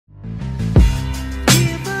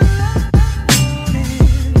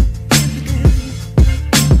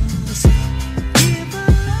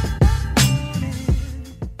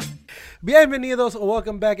Bienvenidos.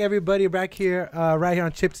 Welcome back, everybody. Back here, right here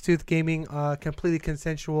on Chips Tooth Gaming, completely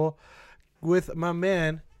consensual with my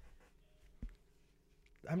man.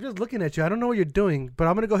 I'm just looking at you. I don't know what you're doing, but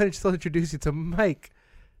I'm going to go ahead and still introduce you to Mike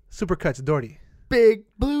Supercuts Doherty. Big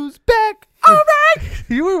Blues back. All right.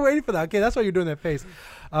 You were waiting for that. Okay, that's why you're doing that face.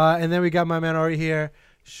 And then we got my man already here,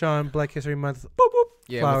 Sean, Black History Month. Boop, boop.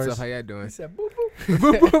 Yeah, Flowers. what's up? How y'all doing? He said, boop, boop.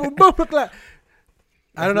 Boop, boop, boop, boop, clap.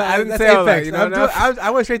 I don't know. I didn't that's say all that, Apex. you know, I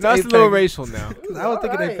went straight to That's Apex. a little racial now. I was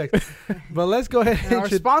thinking Alright. Apex. But let's go ahead And our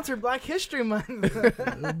and sponsor, Black History Month.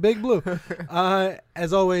 Big Blue.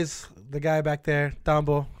 As always, the guy back there,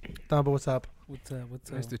 Dumbo. Dumbo, what's up? What's up?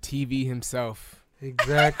 What's up? Mr. TV himself.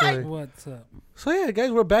 Exactly. What's up? So yeah,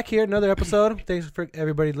 guys, we're back here, another episode. Thanks for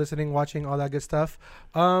everybody listening, watching, all that good stuff.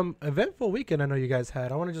 Eventful weekend I know you guys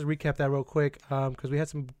had. I want to just recap that real quick because we had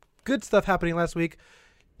some good stuff happening last week.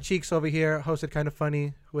 Cheeks over here hosted Kind of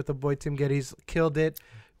Funny with the boy Tim Geddes. Killed it.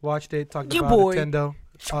 Watched it. Talked Your about boy. Nintendo.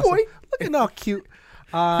 Your Awesome. boy. Looking all cute.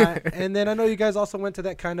 And then I know you guys also went to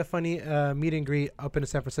that Kind of Funny meet and greet up in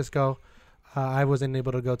San Francisco. I wasn't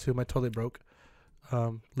able to go to. My toilet broke.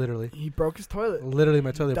 Literally. He broke his toilet. Literally,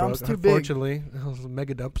 my toilet Dump's broke. too big. Unfortunately, it was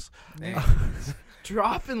mega dumps.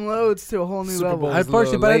 Dropping loads to a whole new Super level. Bowl. was a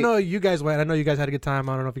Unfortunately, little but I late. know you guys went. I know you guys had a good time.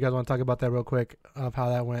 I don't know if you guys want to talk about that real quick of how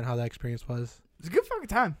that went, how that experience was. It was a good fucking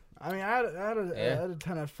time. I mean, I had Yeah. a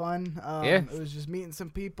ton of fun. Yeah. It was just meeting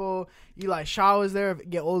some people. Eli Shaw was there.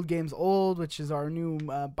 Get Old Games Old, which is our new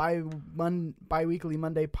bi-weekly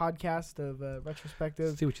Monday podcast of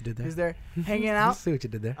retrospective. See what you did there. He was there hanging out. See what you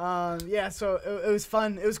did there. Yeah, so it was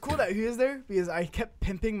fun. It was cool that he was there because I kept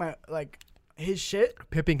pimping my his shit.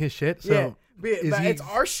 Pimping his shit. So Yeah, is but he- it's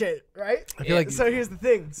our shit, right? I feel like So here's the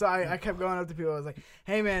thing. So I kept going up to people. I was like,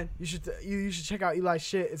 "Hey man, you should check out Eli's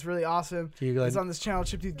shit. It's really awesome. you like, It's on this channel,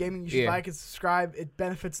 Chip Tooth Gaming. You should Yeah. like and subscribe. It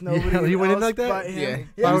benefits Yeah, nobody. you went in else like that? but Yeah. him.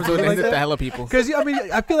 Why I was was it doing like that that? to hella people. because I mean,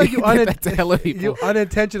 I feel like you, That to hella people. you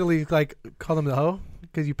unintentionally like call them the hoe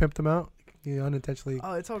because you pimped them out. You unintentionally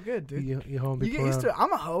Oh, it's all good, dude. you hoe You get used to it.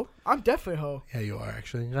 I'm a hoe. I'm definitely a hoe. Yeah, you are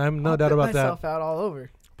actually. I'm no I'll doubt put about that. myself out all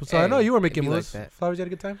over. So I know Hey, you were it'd making be like moves. that. Flowers, you had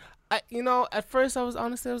a good time. At first I was a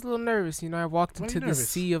little nervous. I walked Why are into you the nervous?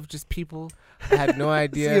 sea of just people. I had no See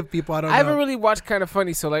idea. if people I don't I haven't know. really watched Kind of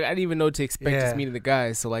Funny, so I didn't even know what to expect Yeah. just meeting the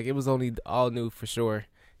guys. So it was only all new for sure.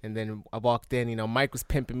 And then I walked in, Mike was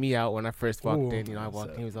pimping me out when I first walked Ooh. in. I walked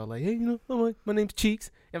So- in, he was all like, "Hey, my name's Cheeks."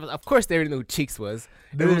 And of course, they already knew who Cheeks was.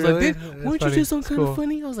 Did And it it was really? like, That's "Weren't you funny. just on It's Kind cool. of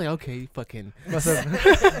Funny?" I was like, "Okay, fucking What's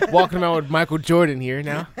up? walking around with Michael Jordan here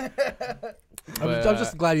now." I'm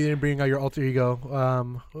just glad you didn't bring out your alter ego.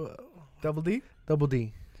 Double D. Double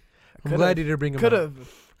D. I'm Could've. glad you didn't bring him Could out. have.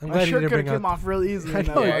 I'm My glad you shirt didn't could have bring came out. off real easily. I in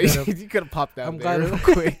that know, way. yeah. Yeah, you could have popped out I'm there glad real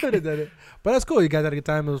quick. could have done it. But that's cool. You guys had a good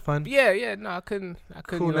time. It was fun. Yeah, no, I couldn't,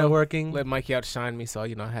 Cool networking. let Mikey outshine me, so I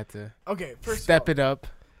had to Okay, first step of all, it up.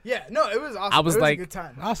 Yeah, no, it was awesome. I was it was like- a good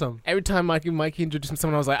time. Awesome. Every time Mikey introduced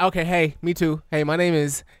someone, I was like, "Okay, hey, me too. Hey, my name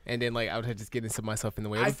is," and then I would just get into myself in the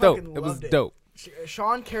way. It I was dope. fucking It was loved it. dope.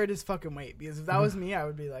 Sean carried his fucking weight because if that was me, I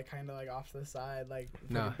would be kind of off to the side,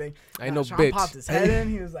 Nah, fucking thing. I ain't no Sean bitch. popped his head in.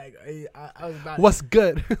 He was like, I was about. What's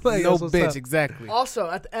good? Like, No that's what's bitch, up. exactly. Also,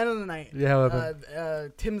 at the end of the night, Yeah,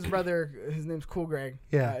 however. Tim's brother, his name's Cool Greg.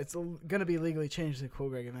 Yeah. It's gonna be legally changed to Cool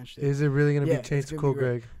Greg eventually. Is it really going to Yeah, be changed it's to gonna Cool be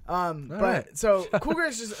great. Greg? But right. so Cool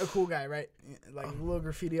Greg's just a cool guy, right? Like a little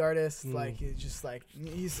graffiti artist. Mm. He's just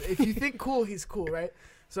he's if you think cool, he's cool, right?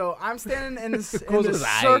 So I'm standing in this Cool's is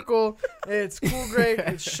aight. circle. It's Cool Greg,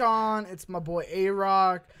 it's Sean, it's my boy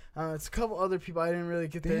A-Rock. It's a couple other people I didn't really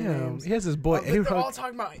get their Damn. names. He has his boy But they're all A-Rock.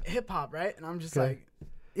 talking about hip hop, right? And I'm just Okay. like,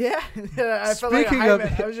 yeah. I felt like a Speaking high of-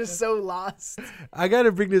 man. I was just so lost. I got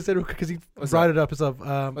to bring this in because he What's brought up? it up himself.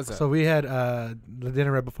 What's up? So we had the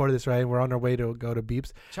dinner right before this, right? And we're on our way to go to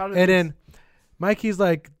Beeps. Shout out And to then Mikey's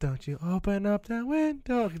like, "Don't you open up that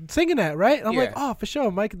window?" Singing that, right? And I'm like, Yeah. "Oh, for sure,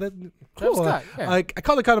 Mike. That Travis cool." Scott, yeah. Like I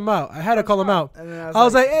called him out. I had to call him out. And then I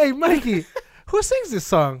was like, "Hey, Mikey, who sings this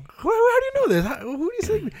song? How do you know this? Who do you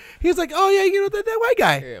sing?" He was like, "Oh yeah, that white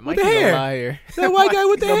guy Yeah, with Mikey's the a hair, liar. that white guy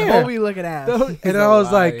with the the hair." Bowie looking ass. And He's I a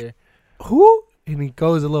was like, liar. "Who?" And he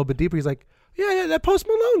goes a little bit deeper. He's like, "Yeah, that Post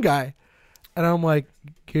Malone guy." And I'm like,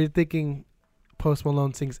 "You're thinking Post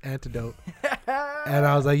Malone sings Antidote?" And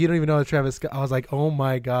I was like, "You don't even know Travis Scott." I was like, "Oh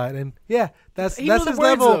my god!" And yeah, that's He knew the his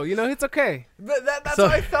words, level. though. It's okay. But that's So-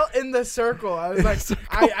 how I felt in the circle. I was like,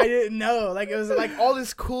 I didn't know. Like, it was like all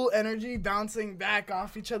this cool energy bouncing back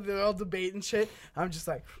off each other. They're all debating shit. I'm just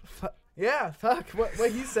like, yeah, fuck.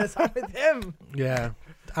 What he says, I'm with him. Yeah,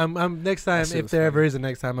 I'm next time That shit if was there funny. ever is a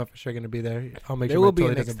next time, I'm for sure gonna be there. I'll make There sure will my be a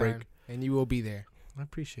toilet next doesn't break. time, and you will be there. I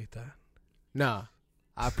appreciate that. Nah,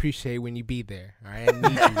 I appreciate when you be there. All right, I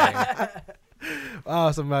need you there.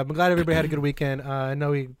 Awesome. I'm glad everybody had a good weekend. I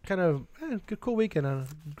know we kind of good, cool weekend.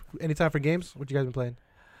 Any time for games? What you guys been playing?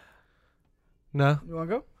 No, You want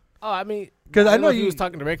to go? Oh, I mean, 'Cause I don't know if he you- was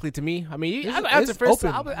talking directly to me. I mean, It's- I answered it's first.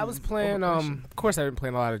 open. I was playing. Open question. Of course, I've been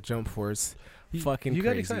playing a lot of Jump Force. Fucking you got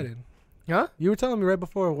crazy. excited. Huh? You were telling me right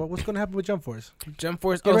before what's going to happen with Jump Force. Jump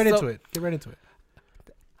Force. Get right so- into it. Get right into it.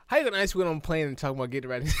 How you gonna ask me when I'm playing and talking about getting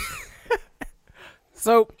ready?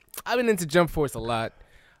 So I've been into Jump Force a lot.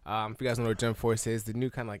 If you guys know what Jump Force is, the new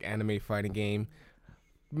kind of like anime fighting game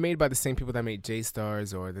made by the same people that made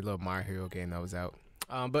J-Stars or the little My Hero game that was out.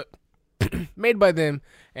 But made by them,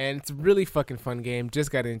 and it's a really fucking fun game.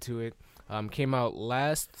 Just got into it. Came out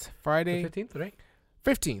last Friday, The 15th, right?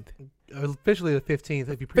 15th. Officially the 15th.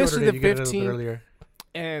 If you pre-ordered Officially it, the you get it a little 15th. bit earlier.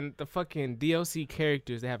 And the fucking DLC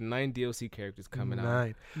characters, they have 9 DLC characters coming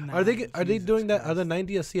out. 9. Are they Jesus doing that? Are Christ. the 9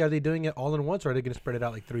 DLC? Are they doing it all in once, or are they going to spread it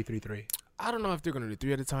out like 3? I don't know if they're gonna do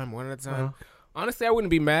 3 at a time, 1 at a time. Uh, Honestly, I wouldn't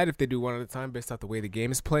be mad if they do 1 at a time based off the way the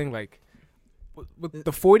game is playing. Like, with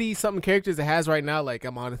the 40-something characters it has right now, like,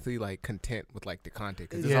 I'm honestly, like, content with, like, the content.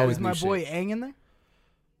 Because there's Yeah. always Is new my boy shit. Aang in there?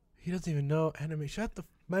 he doesn't even know anime. Shut the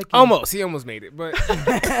Mikey. Almost. He almost made it. But,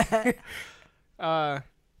 I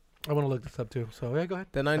want to look this up too. So yeah, go ahead.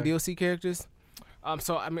 the 9 Sorry. DLC characters.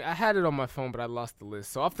 So, I mean, I had it on my phone, but I lost the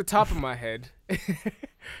list. So, off the top of my head,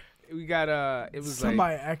 we got, it was, like,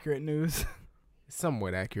 Semi-accurate news.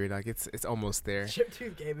 somewhat accurate. Like, it's almost there.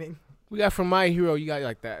 Chiptooth Gaming. We got from My Hero, you got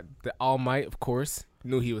like that, the All Might, of course.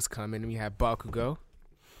 Knew he was coming. We have Bakugo.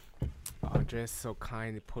 Andres so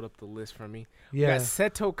kind to put up the list for me. We Yeah. got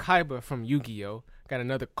Seto Kaiba from Yu-Gi-Oh. Got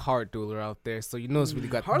another card dueler out there, so you know it's really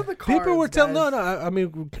got. Part of the cards, People were telling guys. no. I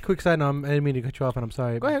mean, quick side note. I didn't mean to cut you off, and I'm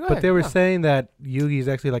sorry. Go ahead, go but ahead, they were no. saying that Yugi is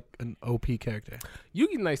actually like an OP character.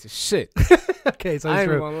 Yugi nice as shit. Okay, so I it's ain't even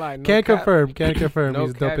true. gonna lie. No Can't cap. confirm. Can't confirm. No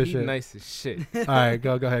He's dope cap, as he shit. nice as shit. All right,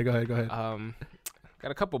 go ahead. Go ahead.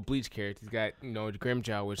 Got a couple Bleach characters. Got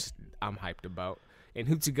Grimjaw, which I'm hyped about, and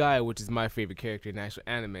Hutsugaya, which is my favorite character in actual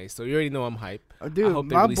anime. So you already know I'm hyped. Oh, I dude, hope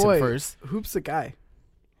they my release him boy, first. Hoops a guy.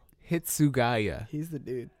 Hitsugaya. He's the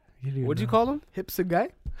dude. What'd you call him? Hips a guy?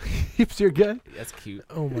 Hips your guy? That's cute.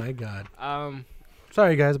 Oh my god.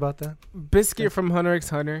 Sorry, guys, about that. Biscuit from Hunter x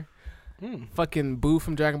Hunter. Mm. Fucking Boo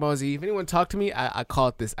from Dragon Ball Z. If anyone talked to me, I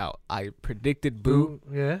called this out. I predicted Boo.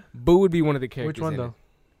 Yeah. Boo would be one of the characters. Which one in though? It,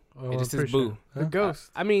 Oh, it just I'm says pretty Boo. sure. The Huh?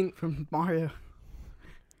 ghost I mean, from Mario.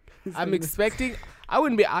 I'm expecting. I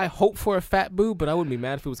wouldn't be. I hope for a fat Boo, but I wouldn't be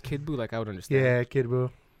mad if it was Kid Boo. Like I would understand. Yeah, Kid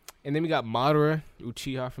Boo. And then we got Madara,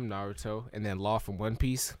 Uchiha from Naruto, and then Law from One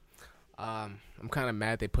Piece. I'm kind of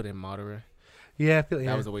mad they put in Madara. Yeah, I feel That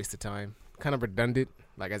yeah. was a waste of time. Kind of redundant,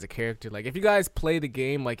 like as a character. Like if you guys play the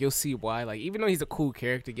game, like you'll see why. Like even though he's a cool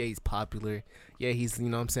character, yeah, he's popular. Yeah, he's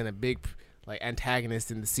what I'm saying, a big like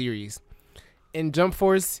antagonist in the series. In Jump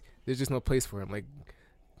Force, there's just no place for him. Like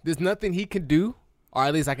there's nothing he can do, or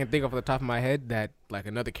at least I can think of off the top of my head that like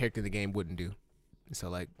another character in the game wouldn't do. So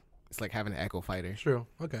like it's like having an Echo Fighter. True.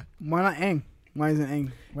 Okay. Why not Aang? Why isn't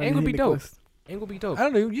Aang? Why Aang isn't would he be the dope. ghost? Ain't gonna be dope. I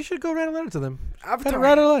don't know. You should go write a letter to them. Avatar.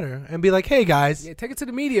 Write a letter and be like, "Hey guys, Yeah, take it to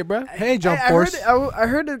the media, bro. hey Jump I Force." I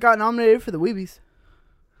heard it got nominated for the Weebies.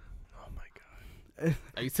 Oh my god.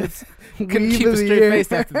 You said couldn't Weeb keep of a the straight year.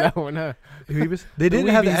 face after that one, huh? Weebies? They did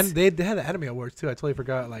have Weebies. they had the anime awards too. I totally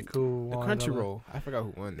forgot like who The won. all Crunchyroll. I forgot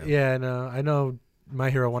who won that. though. Yeah, no, I know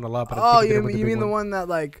My Hero won a lot, but I Oh, think they you did with mean big the one that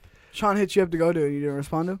like Sean hit you up to go to and you didn't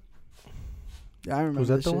respond to? Yeah, I remember. Was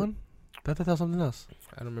that this the shit. one? I thought that was something else.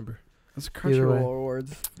 I don't remember. It's Either way. Crunchyroll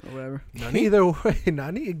Awards or whatever. Either way,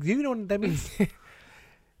 Nani. Do you know what that means?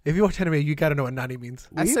 If you watch anime, you gotta know what Nani means.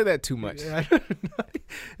 I said that too much. Yeah,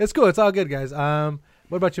 it's cool. It's all good, guys.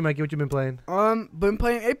 What about you, Mikey? What you been playing? Been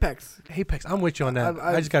playing Apex. Apex. I'm with you on that. I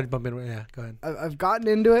I've- just got to bump in. Yeah, go ahead. I've gotten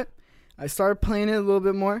into it. I started playing it a little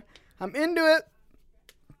bit more. I'm into it.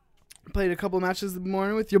 Played a couple matches this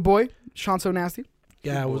morning with your boy, Sean So Nasty.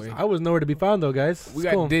 Yeah, boy. I was nowhere to be found though, guys. We It's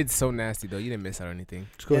got cool. did so nasty though. You didn't miss out on anything.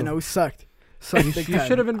 It's cool. Yeah, no, we sucked. Sucked big You time.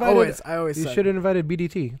 should have invited. I always You suck. should have invited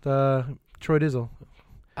BDT, the Troy Dizzle.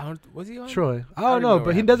 Was he on? Troy. I don't don't even know, know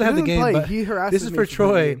but he what doesn't He have the doesn't game. play. But He harasses this is me for playing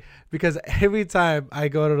Troy. the game. because every time I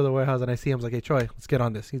go to the warehouse and I see him, I'm like, "Hey, Troy, let's get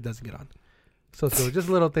on this." He doesn't get on. So just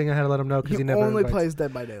a little thing I had to let him know because he never only invites. plays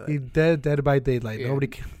Dead by Daylight. He dead by daylight. Yeah. Nobody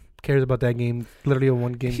cares about that game. Literally a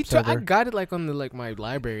one game I server. got it like on the my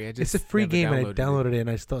library. I just It's a free never game, and I downloaded downloaded it, and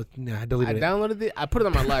I still I I deleted it. downloaded it. I put it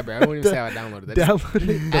on my library. I won't even say how I downloaded it. I just Downloaded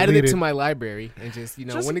it, added it deleted to my library and just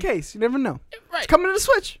Just when in case, you never know. right. It's coming to the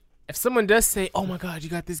Switch. If someone does say, "Oh my God, you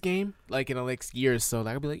got this game," like in the next year or so,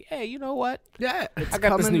 like I'll be like, "Hey, you know what? Yeah. It's I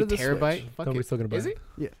got this coming new to the terabyte. Switch. Fuck Nobody's it. still gonna buy Is it. it?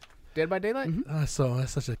 Yeah. Dead by Daylight. Mhm. So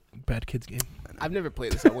that's such a bad kids game. I've never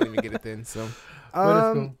played it, so I wouldn't even get it then. So But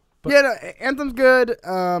it's cool. But Yeah, no, Anthem's good.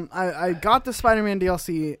 I got the Spider-Man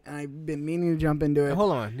DLC, and I've been meaning to jump into it.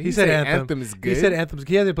 Hold on. He said say Anthem. is good. He said Anthem's.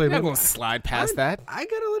 He hasn't played. You're not it. gonna slide past that. I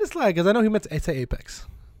gotta let it slide because I know he meant to say Apex.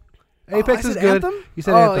 Oh, Apex I is said good. Anthem? You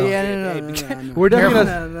said Oh Anthem. yeah, Yeah, no. We're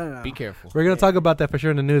definitely No. Be careful. We're gonna talk about that for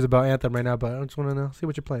sure in the news about Anthem right now, but I just want to know, see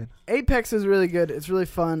what you're playing. Apex is really good. It's really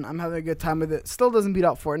fun. I'm having a good time with it. Still doesn't beat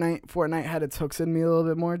out Fortnite. Fortnite had its hooks in me a little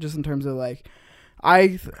bit more, just in terms of like,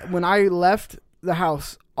 when I left the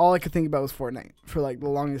house, all I could think about was Fortnite for like the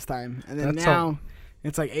longest time, and then That's now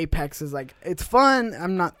it's like Apex is like it's fun.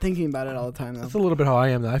 I'm not thinking about it all the time though. That's a little bit how I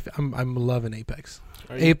am though. I'm loving Apex.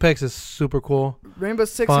 Are you- Apex is super cool. Rainbow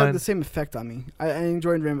Six Fun. had the same effect on me. I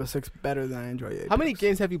enjoyed Rainbow Six better than I enjoy Apex. How many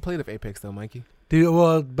games have you played of Apex though, Mikey? Dude,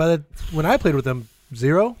 well, when I played with him,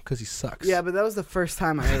 0, because he sucks. Yeah, but that was the first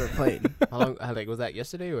time I ever played. How long? Like was that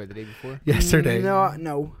yesterday or the day before? Yesterday.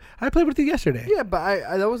 No. I played with you yesterday. Yeah, but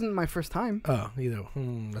I that wasn't my first time. Oh, either.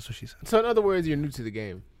 That's what she said. So in other words, you're new to the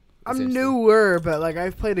game. I'm essentially. newer, but like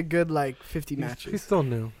I've played a good like 50 He's matches. still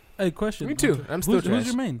new. Hey, question. Me too. I'm still Who's trash.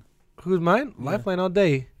 your main? Who's mine? Yeah. Lifeline all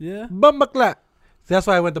day. Yeah. Bumba That's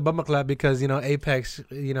why I went to Bumba because Apex.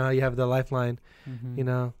 You know how you have the Lifeline. Mm-hmm. You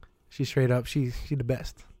know, she's straight up. She the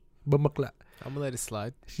best. Bumba I'm gonna let it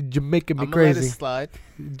slide. She's Jamaican me I'm gonna let it crazy. slide.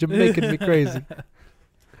 Jamaican me crazy.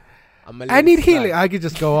 I'm gonna let I it need slide. healing. I could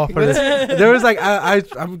just go off for this. There was like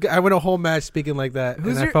I went a whole match speaking like that,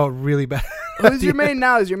 Who's and I your- felt really bad. Who's your main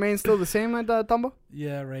now? Is your main still the same at Tumble?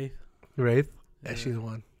 Yeah, Wraith. Wraith. Yeah, she's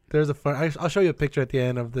one. There's a fun. I'll show you a picture at the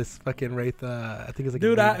end of this fucking Wraith. I think it's like.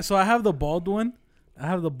 Dude, a so I have the bald one. I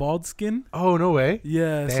have the bald skin. oh no way.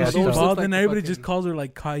 Yeah, Damn, so she she's looks bald, like and the everybody fucking- just calls her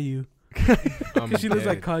like Caillou. I'm She looks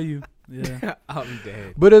like dead. Caillou. Yeah. I'm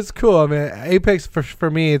dead. But it's cool. I mean, Apex for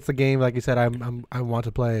me, it's a game like you said. I want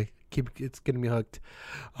to play. It's getting me hooked.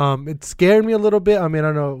 It scared me a little bit. I mean, I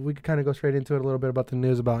don't know. We could kind of go straight into it a little bit about the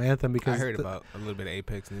news about Anthem I because heard about a little bit of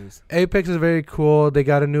Apex news. Apex is very cool. They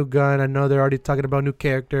got a new gun. I know they're already talking about new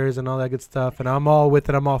characters and all that good stuff. And I'm all with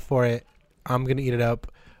it. I'm all for it. I'm gonna eat it up.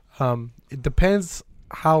 It depends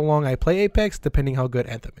how long I play Apex, depending how good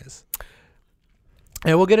Anthem is.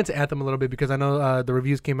 And we'll get into Anthem a little bit because I know the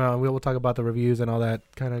reviews came out, and we'll talk about the reviews and all that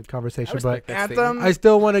kind of conversation. But Anthem. I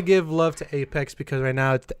still want to give love to Apex because right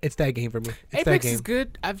now it's that game for me. It's that Apex game. is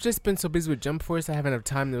good. I've just been so busy with Jump Force, I haven't had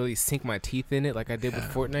time to really sink my teeth in it like I did with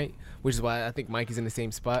Fortnite, which is why I think Mikey's in the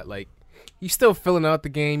same spot. Like, you still filling out the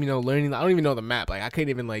game, learning. I don't even know the map. Like, I couldn't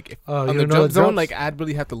even like Oh, on you the don't know jump the zone. jumps? Like, I'd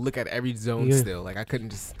really have to look at every zone Yeah. still. Like, I couldn't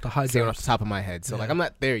just The hot say it off jumps. the top of my head. So like, Yeah. I'm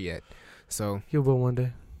not there yet. So You will one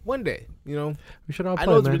day. one day, We should all I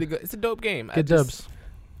play, know it's man. really good. It's a dope game. Get dubs.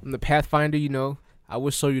 I'm the Pathfinder. I will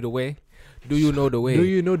show you the way. Do you know the way? Do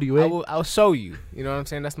you know the way? I'll show you. You know what I'm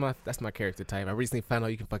saying? That's my character type. I recently found out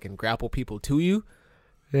you can fucking grapple people to you.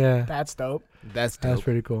 Yeah, That's dope. That's dope. that's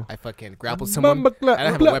pretty cool. I fucking grappled someone. Bumba I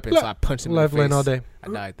didn't have a weapon, so I punched him in the Lifeline face. all day. I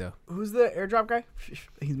died though. Who's the airdrop guy?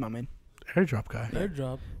 He's my main. Airdrop guy.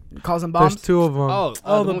 Airdrop. Calls him bombs. There's two of them. Oh,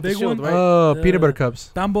 Oh, the the one with big shield, one? right? Oh, Yeah. peanut butter cups.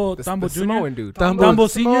 Tambo The Jr. Samoan dude. Tambo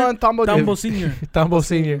Senior. Samoan, Tambo Tambo Jr. Senior. Tambo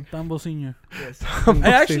Senior. Tambo Senior. Yes. Tambo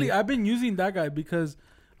I actually Senior. I've been using that guy because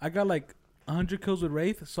I got like 100 kills with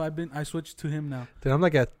Wraith, so I switched to him now. Dude,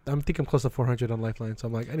 I think I'm close to 400 on Lifeline, so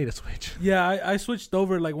I'm like, I need to switch. Yeah, I switched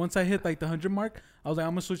over. Like once I hit like the 100 mark, I was like,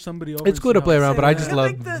 I'm gonna switch somebody over. It's and cool see to how play it around, but I Same. just I love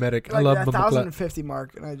like the- Medic. I Like love that Bumba Clap. 1,050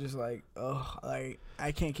 mark, and I just like,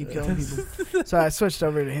 I can't keep killing people. So I switched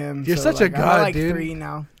over to him. You're so, such a like, I'm god, at, like dude. 3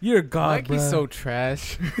 now. You're a god, Mikey's bruh. so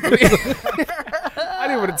trash. I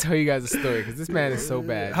didn't want to tell you guys a story because this man is so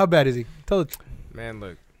bad. How bad is he? Man,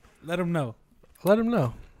 look. Let him know. Let him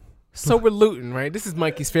know. So we're looting, right? This is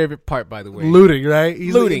Mikey's favorite part, by the way. Looting, right?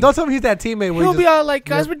 He's Looting. Don't tell me he's that teammate where He'll he be just, all like,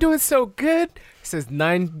 guys, Yeah. we're doing so good. He says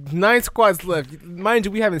nine squads left. Mind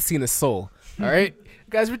you, we haven't seen a soul. All right?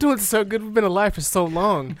 Guys, we're doing so good. We've been alive for so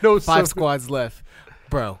long. No, 5 so- squads left.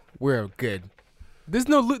 Bro, we're good. There's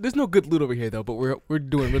no good loot over here, though, but we're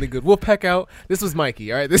doing really good. We'll pack out. This was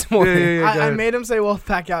Mikey, all right? This morning. Yeah, I God. made him say, "Well,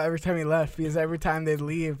 pack out" every time he left because every time they'd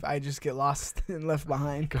leave, I just get lost and left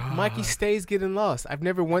behind. God. Mikey stays getting lost. I've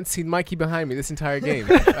never once seen Mikey behind me this entire game.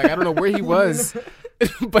 Like, I don't know where he was,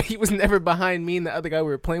 but he was never behind me and the other guy we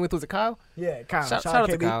were playing with. Was it Kyle? Yeah, Kyle. Shout out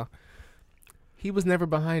to KD. Kyle. He was never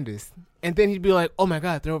behind us. And then he'd be like, oh my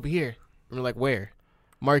God, they're over here. And we're like, where?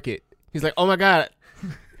 Market. He's like, oh my God.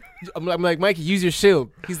 I'm like, Mikey, use your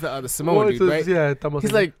shield. He's the Samoan What dude, is- right? Yeah, Tambo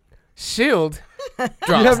He's Senior. like, shield? Drops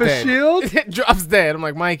you have dead. a shield? Drops dead. I'm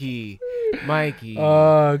like, Mikey.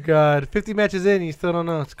 Oh God! 50 matches in, you still don't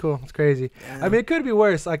know. It's cool. It's crazy. Yeah. I mean, it could be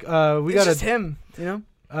worse. Like, we it's got just him, you know.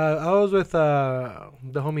 I was with the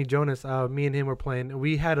homie Jonas. Me and him were playing.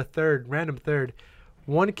 We had a random third,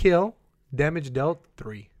 1 kill, damage dealt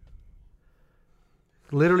 3.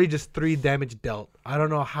 Literally just 3 damage dealt. I don't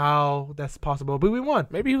know how that's possible, but we won.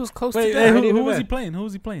 Maybe he was close Wait, to hey, that. who was he playing? Who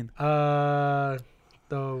was he playing? The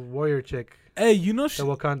warrior chick, Hey, you know, the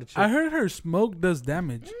Wakanda chick. I heard her smoke does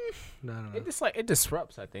damage. No. It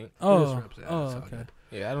disrupts, I think. Oh, It's oh, all okay. good.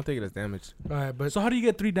 Yeah, I don't think it does damage. All right, but So how do you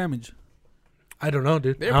get 3 damage? I don't know,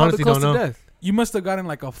 dude. They're I honestly probably don't close know. to death. You must have gotten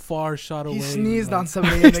like a far shot away. He sneezed like- on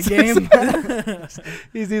somebody in the game.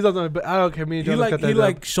 He's on something, but I don't care. Me and He John like cut that he up.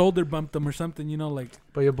 like shoulder bumped him or something, you know, like.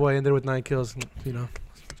 But your boy ended with 9 kills. You know.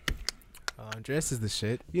 Andres is the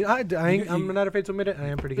shit. You know, I'm You- not afraid to admit it. I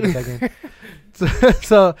am pretty good at that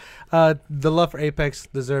game. The love for Apex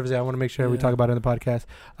deserves it. I want to make sure we Yeah. talk about it in the podcast.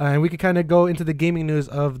 And we can kind of go into the gaming news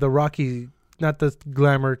of the Rocky, not the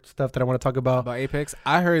glamour stuff that I want to talk about. About Apex,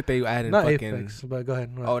 I heard they added Not fucking. Apex, but go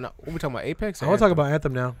ahead. Oh no, what we talking about Apex? I want to talk about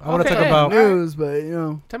Anthem now. I want to Okay, talk yeah, about. News, but you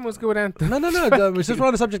know. Tell me what's good with Anthem. No. Since we're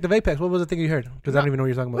on the subject of Apex, what was the thing you heard? Because I don't even know what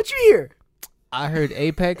you're talking about. What you hear? I heard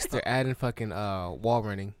Apex. They're adding fucking wall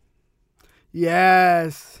running.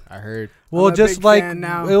 Yes. I heard. Well, I'm a just big like fan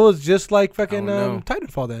now. it was just like fucking I don't know.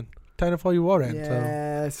 Titanfall. Then Titanfall, you wall ran.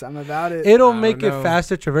 Yes, I'm about it. So it'll I make don't it know.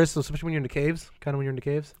 faster traversal, especially when you're in the caves. Kind of when you're in the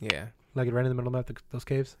caves, Yeah. like it right in the middle of the map, those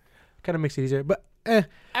caves. Kind of makes it easier. But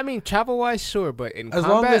I mean, travel wise, sure, but in As combat,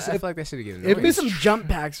 long as I if- feel like that should get if There'll annoying. be some jump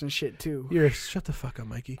packs and shit too. shut the fuck up,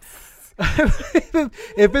 Mikey.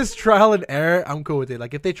 If it's trial and error, I'm cool with it.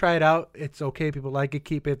 Like if they try it out, it's okay. People like it,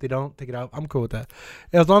 keep it. If they don't, take it out. I'm cool with that.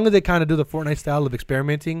 As long as they kind of do the Fortnite style of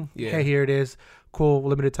experimenting. Yeah. Hey, here it is. Cool,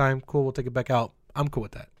 limited time. Cool, we'll take it back out. I'm cool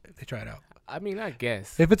with that. If they try it out. I mean, I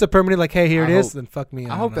guess. If it's a permanent, like, hey, here I it is, hope- then fuck me. I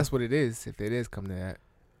don't hope know. that's what it is. If it is, come to that.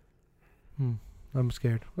 I'm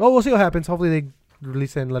scared. Well, we'll see what happens. Hopefully they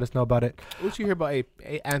release it and let us know about it. What you hear about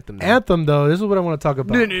Anthem? Though? Anthem, though, this is what I want to talk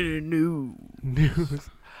about. No. News.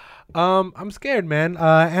 I'm scared, man.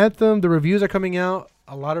 Anthem, the reviews are coming out.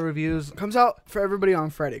 A lot of reviews. Comes out for everybody on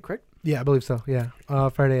Friday, correct? Yeah, I believe so. Yeah,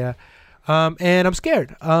 Friday. Yeah, and I'm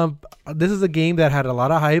scared. This is a game that had a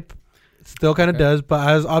lot of hype. It still kind of Okay. does, but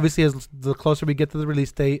as the closer we get to the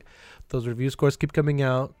release date, those review scores keep coming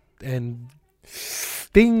out, and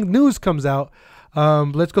news comes out.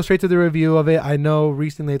 Let's go straight to the review of it. I know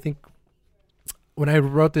recently, I think when I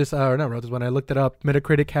wrote this, when I looked it up,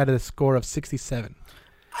 Metacritic had a score of 67.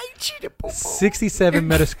 I cheated. 67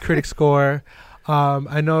 Metacritic score.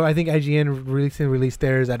 I think IGN released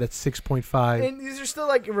theirs at a 6.5. And these are still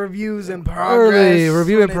like reviews in progress. Early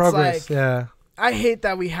review in when it's progress. like- Yeah, I hate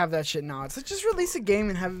that we have that shit now. It's like just release a game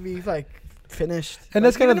and have it be like finished. And Like,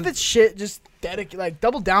 that's kind even of- if it's shit, just dedicate, like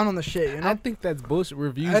double down on the shit. You know? I think that's bullshit.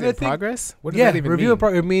 Reviews And I in think- progress. What does yeah. that even Review mean? in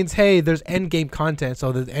progress means hey, there's end game content.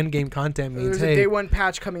 So the end game content means There's a hey, day one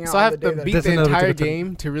patch coming out. So I on have the day to that beat That's the another entire particular time.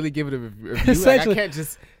 game to really give it a review. Like, Essentially. I can't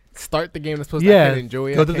just start the game that's supposed Yeah, to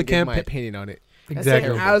enjoy it. go I to the can't give my campaign. opinion on it. It's like,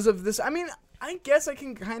 exactly. terrible. as of this, I mean, I guess I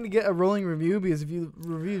can kind of get a rolling review because if you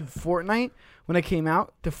reviewed Fortnite when it came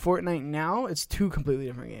out to Fortnite now, it's 2 completely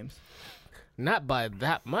different games. Not by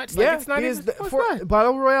that much. Like, Yeah, it's not because even. the What's that?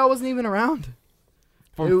 Battle Royale wasn't even around.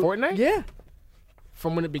 From It- Fortnite? Yeah.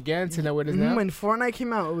 From when it began to now what it is Mhm, now? When Fortnite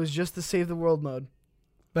came out, it was just the Save the World mode.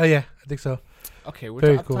 Yeah, I think so. Okay,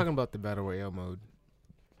 Very I'm cool. talking about the Battle Royale mode.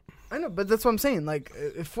 I know, but that's what I'm saying. Like,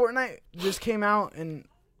 if Fortnite just came out and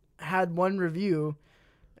had one review,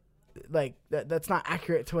 like that's not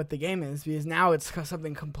accurate to what the game is because now it's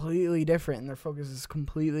something completely different and their focus is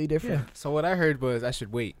completely different. So what I heard was I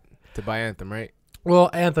should wait to buy Anthem, right? Well,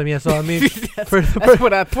 Anthem. Yeah. So I mean, That's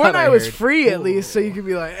what I thought. I Fortnite was heard. free at least, so you could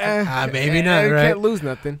be like, maybe Yeah, not. you Right. can't lose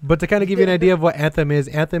nothing. But to kind of give you an idea of what Anthem is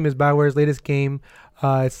Bioware's latest game.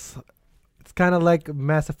 It's kind of like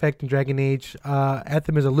Mass Effect and Dragon Age.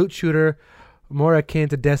 Anthem is a loot shooter, more akin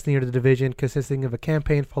to Destiny or The Division, consisting of a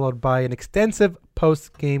campaign followed by an extensive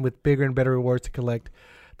post-game with bigger and better rewards to collect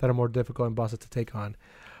that are more difficult and bosses to take on.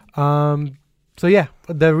 So yeah,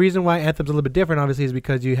 the reason why Anthem's a little bit different, obviously, is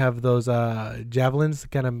because you have those javelins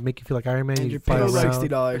that kind of make you feel like Iron Man. and You you're fly paying around. The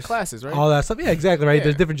 $60. classes, right? All that stuff. Yeah, exactly, right? Yeah.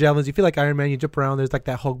 There's different javelins. You feel like Iron Man. You jump around. There's like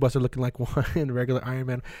that Hulkbuster looking like one regular Iron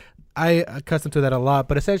Man. I accustomed to that a lot.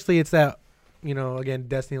 But essentially, it's that, again,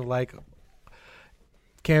 Destiny-like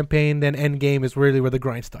campaign, then end game is really where the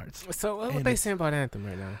grind starts. So what And they it's- saying about Anthem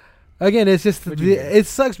right now? Again, it's just, What'd you hear? it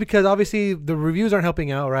sucks because obviously the reviews aren't helping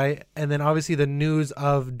out, right? And then obviously the news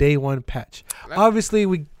of day one patch. Like-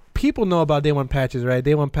 Obviously, people know about day one patches, right?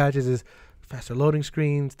 Day one patches is faster loading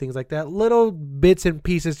screens, things like that. Little bits and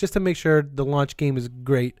pieces just to make sure the launch game is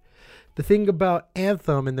great. The thing about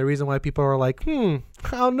Anthem and the reason why people are like, I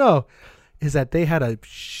don't know, is that they had a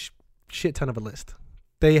shit ton of a list.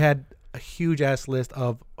 They had a huge ass list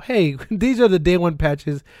of, hey, these are the day one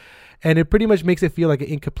patches. And it pretty much makes it feel like an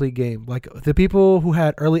incomplete game. Like the people who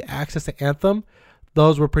had early access to Anthem,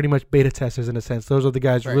 those were pretty much beta testers in a sense. Those are the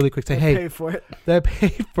guys Right. really quick say, They hey, pay for it. they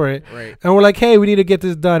paid for it. Right. And we're like, hey, we need to get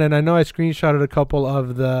this done. And I know I screenshotted a couple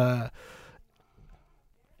of the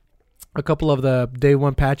day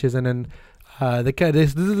one patches, and then this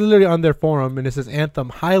is literally on their forum, and it says Anthem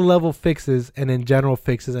high level fixes and then general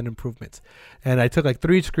fixes and improvements. And I took like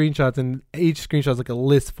 3 screenshots, and each screenshot is like a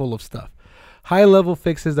list full of stuff. High level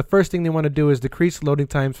fixes. The first thing they want to do is decrease loading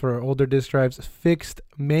times for older disk drives. Fixed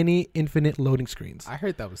many infinite loading screens. I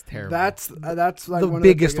heard that was terrible. That's like the one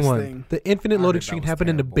biggest of the one. thing. The infinite I loading heard that screen was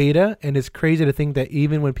happened in the terrible. beta, and it's crazy to think that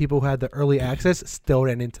even when people who had the early access still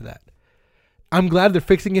ran into that. I'm glad they're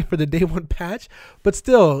fixing it for the day one patch, but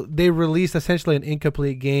still, they released essentially an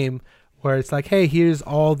incomplete game where it's like, hey, here's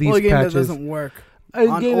all these Well, a game patches. that doesn't work A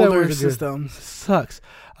on game that older wasn't good. systems. Sucks.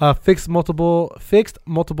 Fixed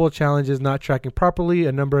multiple challenges not tracking properly.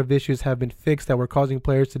 A number of issues have been fixed that were causing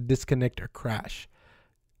players to disconnect or crash.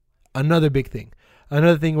 Another big thing.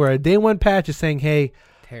 Another thing where a day one patch is saying, hey,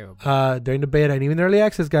 terrible. during the beta and even the early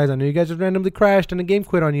access guys, I know you guys just randomly crashed and the game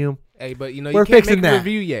quit on you. Hey, but you know We're you can't fixing make a that.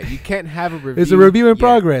 review yet. You can't have a review. It's a review in yet.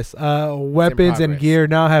 progress. Weapons and progress. gear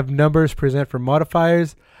now have numbers present for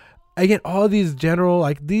modifiers. Again, all these general,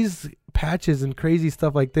 like these patches and crazy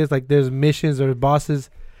stuff like this, like there's missions or bosses.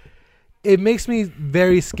 It makes me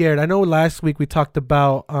very scared. I know last week we talked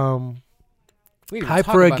about We didn't even hype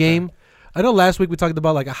talk for a about game. that. I know last week we talked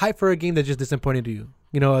about like a hype for a game that just disappointed you.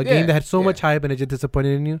 You know, a game that had so yeah. much hype and it just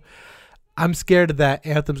disappointed in you. I'm scared that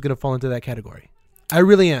Anthem's gonna fall into that category. I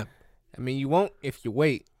really am. I mean, you won't if you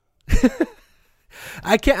wait.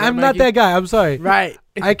 I can't. Yeah, I'm not Maggie? that guy. I'm sorry. Right.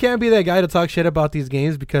 I can't be that guy to talk shit about these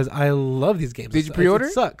games because I love these games. Did you pre-order?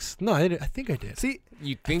 It sucks. No, I think I did. See,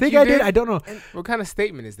 You I think think you I did. I don't know. What kind of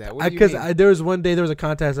statement is that? What do you Because mean? there was one day there was a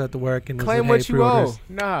contest at the work and it Claim was like, what hey, you owe. pre-orders.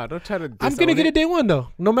 Nah, don't try to. I'm gonna disown get it day one though.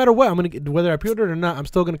 No matter what, I'm gonna get whether I pre-ordered it or not. I'm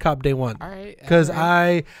still gonna cop day one All right. because all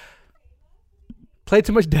right. I played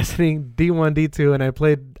too much Destiny D1, D2, and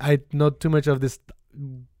I know too much of this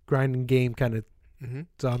grinding game kind of. Mhm.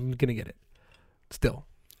 So I'm gonna get it. Still,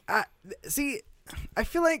 see, I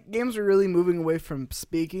feel like games are really moving away from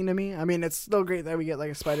speaking to me. I mean, it's still great that we get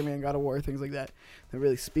like a Spider-Man, God of War, things like that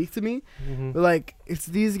really speak to me. mm-hmm. But like, it's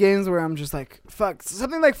these games where I'm just like, fuck.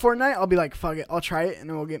 Something like Fortnite, I'll be like, fuck it, I'll try it, and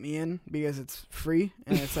it will get me in because it's free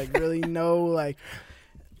and it's like really no like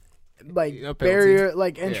No penalties. barrier,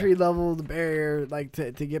 like entry level, the barrier like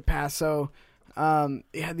to get past. So,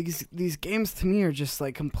 yeah, these games to me are just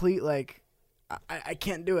like complete like. I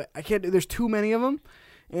can't do it. I can't do. There's too many of them,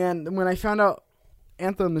 and when I found out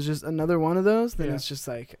Anthem is just another one of those, then Yeah. it's just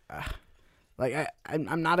like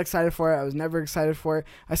I'm not excited for it. I was never excited for it.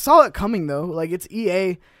 I saw it coming though. Like it's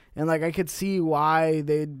EA, and like I could see why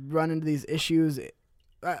they'd run into these issues.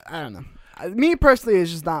 I don't know. Me personally,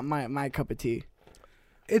 it's just not my cup of tea.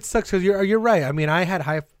 It sucks because you're right. I mean, I had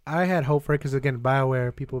hope for it because again,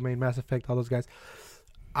 BioWare, people made Mass Effect, all those guys.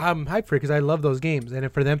 I'm hyped for it because I love those games, and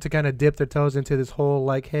for them to kind of dip their toes into this whole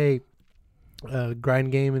like, hey,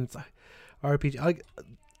 grind game and RPG,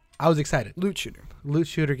 I was excited. Loot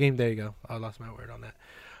shooter Game. There you go. I lost my word on that.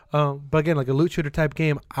 But again, like a loot shooter type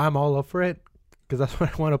game, I'm all up for it because that's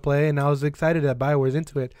what I want to play, and I was excited that BioWare's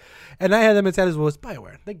into it, and I had them excited as well. It's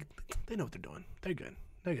BioWare. They know what they're doing. They're good.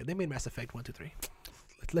 They made Mass Effect 1, 2, 3.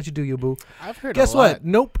 Let's let you do you, boo. I've heard. Guess a lot. what?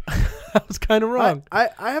 Nope. I was kind of wrong. I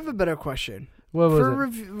have a better question. What was For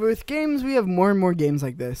it? with games, we have more and more games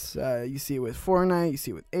like this. You see it with Fortnite, you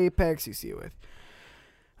see it with Apex, you see it with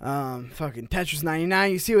fucking Tetris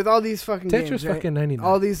 99. You see it with all these fucking Tetris games, right? fucking 99.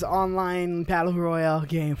 All these online battle royale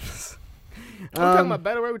games. I'm talking about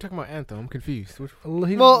Battle Royale. We're talking about Anthem. I'm confused.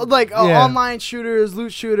 Well, like Yeah. online shooters,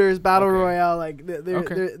 loot shooters, battle Okay. royale, like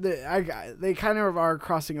Okay. they kind of are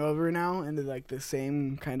crossing over now into like the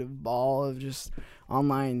same kind of ball of just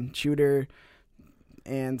online shooter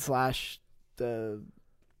and slash the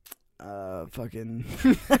fucking.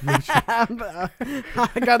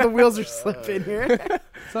 I got the wheels are slipping here.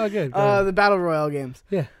 It's all good. Go ahead. The battle royale games.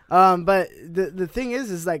 Yeah. But the thing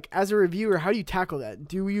is like as a reviewer, how do you tackle that?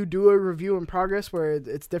 Do you do a review in progress where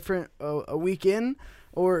it's different a week in,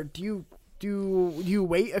 or do you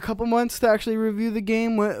wait a couple months to actually review the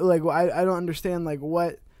game? What I don't understand like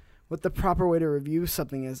what the proper way to review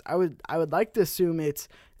something is. I would like to assume it's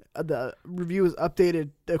the review is updated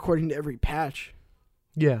according to every patch.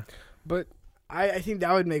 Yeah. But I think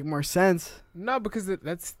that would make more sense. no, because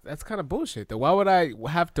that's kind of bullshit. Though, why would I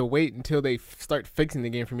have to wait until they start fixing the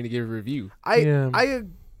game for me to give a review? Yeah. I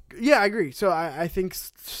agree. So I think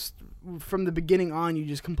from the beginning on, you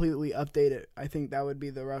just completely update it. I think that would be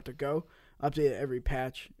the route to go. Update it every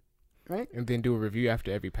patch, right? And then do a review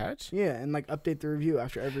after every patch. Yeah, and like update the review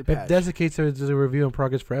after every It patch. desiccates a review in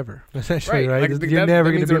progress forever. Essentially, right? Like, You're never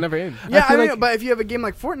that going means to it'll be. never end. yeah, feel I mean, like- but if you have a game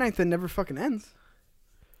like Fortnite that never fucking ends.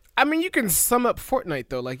 I mean, you can sum up Fortnite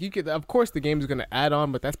though. Like you could, of course, the game is gonna add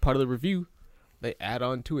on, but that's part of the review. They add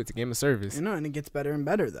on to it. It's a game of service. You know, and it gets better and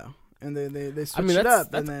better though. And they switch I mean, it that's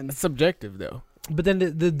up, and then subjective though. But then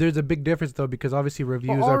there's a big difference though, because obviously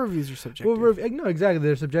reviews all are. reviews are subjective. Well, no, exactly.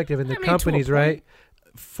 They're subjective, and the I mean, to a companies, point. right?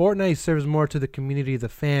 Fortnite serves more to the community, the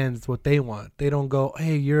fans, what they want. They don't go,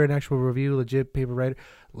 "Hey, you're an actual review, legit paper writer.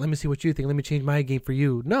 Let me see what you think. Let me change my game for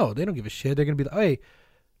you." No, they don't give a shit. They're gonna be like, "Hey,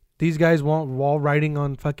 these guys want wall writing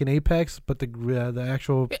on fucking Apex, but the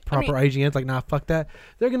actual Yeah, proper IGN's like, nah, fuck that."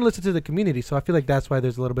 They're gonna listen to the community. So I feel like that's why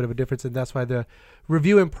there's a little bit of a difference, and that's why the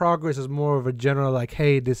review in progress is more of a general like,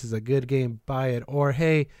 "Hey, this is a good game, buy it," or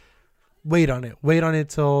 "Hey, wait on it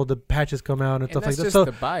till the patches come out and, And stuff that's like that." just So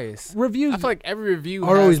the bias. reviews I feel like every review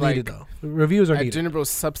are has always like needed though. Reviews are a needed. general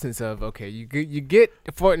substance of okay, you get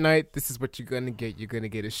Fortnite. This is what you're gonna get. You're gonna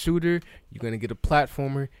get a shooter. You're gonna get a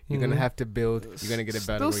platformer. You're Mhm. gonna have to build. You're gonna get a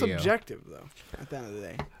battle Still royale. subjective though. At the end of the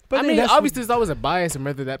day, But I then mean, that's- obviously, there's always a bias on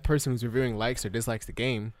whether that person who's reviewing likes or dislikes the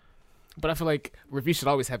game. But I feel like reviews should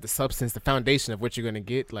always have the substance, the foundation of what you're gonna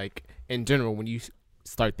get, like in general when you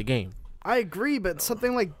start the game. I agree, but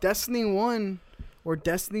something like Destiny 1 or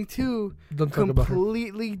Destiny 2 don't talk about her.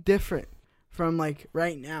 completely different from like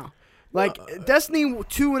right now. Like Destiny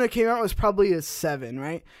 2 when it came out was probably a 7,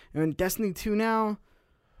 right? And Destiny 2 now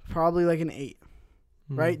probably like an 8,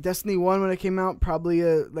 Mhm. right? Destiny 1 when it came out probably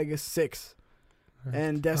a 6. And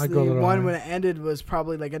I'd go a Destiny little 1 higher. when it ended was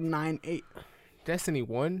probably like a 9-8. Destiny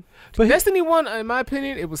 1, But Destiny 1, in my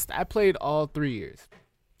opinion, it was. I played all 3 years.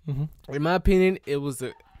 Mhm. In my opinion, it was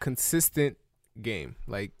a consistent game.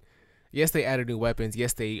 Like, yes, they added new weapons.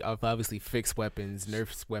 Yes, they have obviously fixed weapons,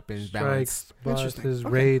 nerfs weapons, balance. strikes, Interesting. bosses, Okay.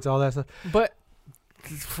 raids, all that stuff. But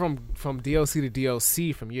from DLC to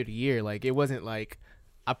DLC, from year to year, like it wasn't like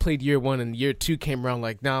I played year 1 and year 2 came around.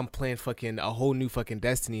 Like now I'm playing fucking a whole new fucking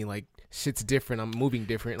Destiny. Like shit's different. I'm moving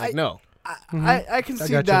different. Like no, I can I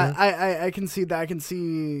see got you, that. I can see that. I can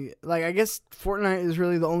see like I guess Fortnite is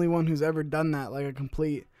really the only one who's ever done that. Like a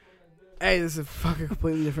complete. Hey, this is a fucking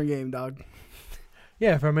completely different game, dog.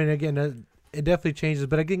 Yeah, I mean, again, it definitely changes,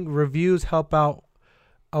 but I think reviews help out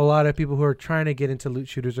a lot of people who are trying to get into loot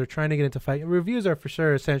shooters or trying to get into fight. Reviews are for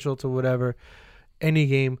sure essential to whatever, any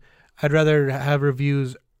game. I'd rather have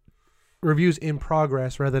reviews in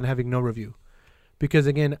progress rather than having no review. Because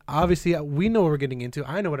again, obviously we know what we're getting into.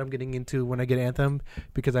 I know what I'm getting into when I get Anthem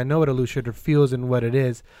because I know what a loot shooter feels and what it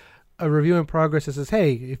is. A review in progress that says,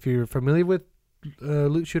 hey, if you're familiar with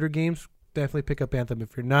loot shooter games, definitely pick up Anthem.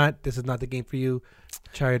 If you're not, this is not the game for you.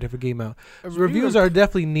 Try a different game out. Reviews are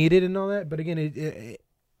definitely needed and all that, but again,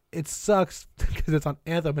 it sucks because it's on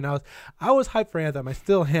Anthem, and I was hyped for Anthem. I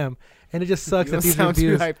still am, and it just sucks you that don't these sound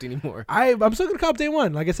too reviews. hyped anymore. I'm still gonna cop day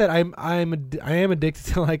one. Like I said, I am addicted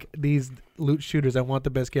to like these loot shooters. I want the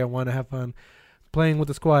best gear. I want to have fun playing with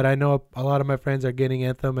the squad. I know a lot of my friends are getting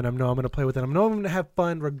Anthem, and I know I'm gonna play with it. I know I'm gonna have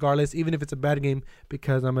fun regardless, even if it's a bad game,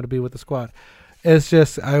 because I'm gonna be with the squad. It's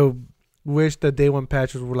just I wish the day one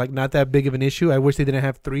patches were like not that big of an issue. I wish they didn't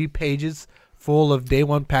have 3 pages full of day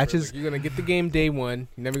one patches. Like, you're gonna get the game day 1.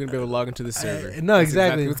 You're never gonna be able to log into the server. No, That's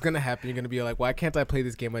exactly. what's gonna happen. You're gonna be like, why can't I play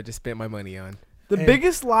this game I just spent my money on? The And-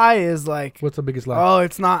 biggest lie is like, What's the biggest lie? oh,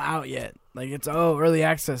 it's not out yet. Like it's early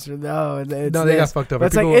access or no, it's no, they got this. fucked over.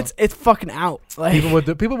 But it's like it's fucking out. Like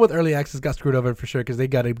people with early access got screwed over for sure because they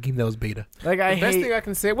got a game that was beta. like I The best hate. thing I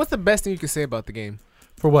can say. What's the best thing you can say about the game?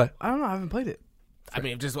 For what? I don't know. I haven't played it. I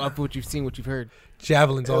mean, just off what you've seen, what you've heard.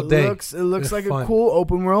 Javelins all It day. looks It's like fun. a cool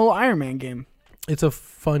open world Iron Man game. It's a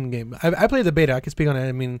fun game. I played the beta. I can speak on it.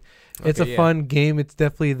 I mean, it's Okay, a yeah. fun game. It's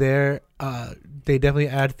definitely there. They definitely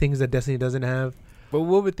add things that Destiny doesn't have But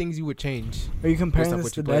what were things you would change? Are you comparing Based off this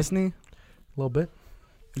what to you played. Destiny? a little bit.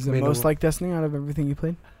 Is I it mean, most the- like Destiny out of everything you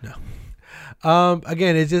played?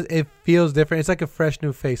 Again, it feels different. It's like a fresh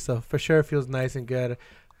new face, so for sure it feels nice and good.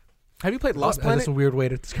 Have you played Lost That's Planet? a weird way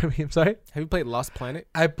to describe it. I'm sorry. Have you played Lost Planet?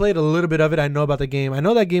 I played a little bit of it. I know about the game. I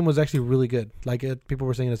know that game was actually really good. Like people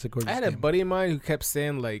were saying it's a gorgeous I had a game. buddy of mine who kept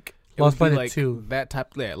saying like it Lost would be Planet like 2. that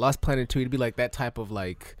type. Yeah, Lost Planet 2. It'd be like that type of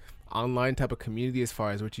like online type of community as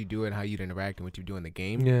far as what you do and how you'd interact and what you do in the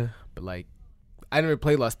game. Yeah. But like, I never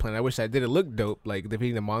played Lost Planet. I wish I did. It looked dope. Like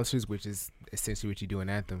defeating the monsters, which is essentially what you do in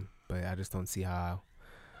Anthem. But I just don't see how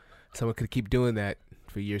someone could keep doing that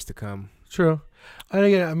for years to come. True. And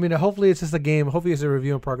again, I mean, hopefully it's just a game. Hopefully it's a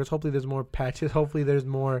review in progress. Hopefully there's more patches. Hopefully there's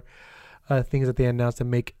more things that they announced to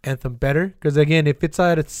make Anthem better. Because again, if it's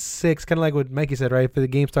at a 6, kind of like what Mikey said, right? If the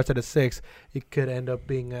game starts at a 6, it could end up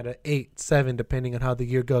being at a 8, 7, depending on how the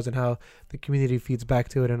year goes and how the community feeds back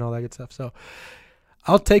to it and all that good stuff. So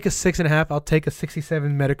I'll take a 6.5. I'll take a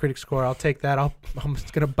 67 Metacritic score. I'll take that. I'm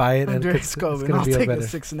just gonna buy it, and Andre it's Scobin, gonna I'll be a take better a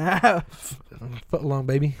 6.5. foot long,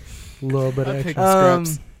 baby. A little bit of I'll take extra. the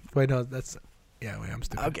scraps. Wait, no, that's wait, I'm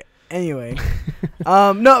stupid. Okay. Anyway,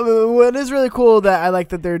 no. What is really cool that I like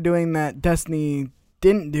that they're doing that Destiny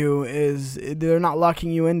didn't do is they're not locking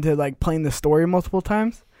you into like playing the story multiple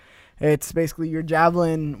times. It's basically your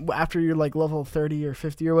javelin after you're like level 30 or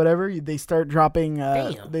 50 or whatever. They start dropping.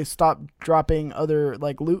 They stop dropping other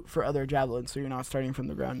like loot for other javelins, so you're not starting from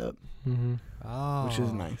the ground up, Oh. which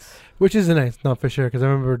is nice. Which is nice, no, for sure. Because I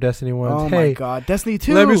remember Destiny 1. Oh Hey, my god, Destiny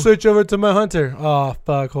 2. let me switch over to my hunter. Oh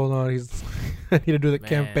fuck, hold on. I need to do the Man.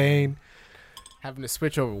 campaign Having to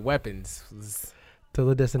switch over weapons was... to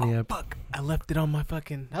the Destiny app. Fuck, I left it on my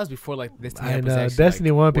fucking... That was before, like, Destiny I app was know actually,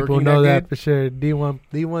 Destiny like, 1 people working know that good. for sure.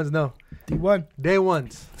 D1s know. D1. Day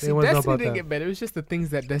ones. See, Day ones know Destiny about didn't that. get better. It was just the things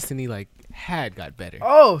that Destiny, like, had got better.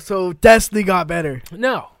 Oh, so Destiny got better.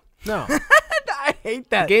 No. I hate The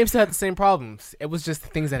that. game still had the same problems. It was just the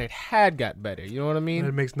things that it had got better. You know what I It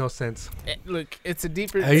mean? makes no sense. Look, it's a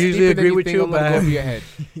deeper... I it's usually deeper than agree with think. you, I'm gonna but go I- over your head.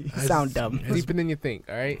 You sound dumb. It's Deeper than you think,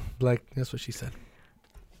 all right? Black. That's what she said.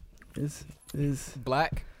 Is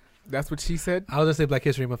Black? That's what she said? I was gonna say Black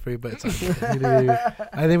History Month for you, but it's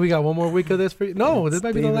I think we got one more week of this for you. No, this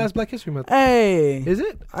might be the Steven. last Black History Month. Hey, Is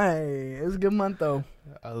it? hey, it was a good month though.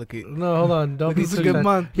 Look at... No, hold on. Don't be It was a too good excited.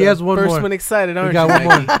 month. He has one First more. one excited, aren't We got you,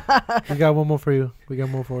 one Mikey? We got one more for you. We got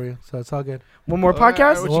more for you. So it's all good. One more What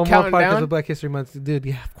podcast. you One more counting podcast down? of Black History Month, dude.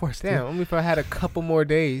 Yeah, of course. Damn, Dude. only if I had a couple more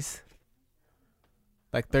days.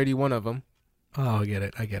 Like 31 of them. Oh, I get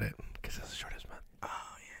it. Because it's the shortest month. Oh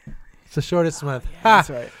yeah. It's the shortest month. Ha! That's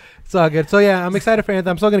right. It's all good. So yeah, I'm excited for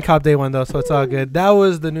Anthem. I'm still gonna cop day one though, so it's all good. That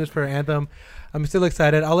was the news for Anthem. I'm still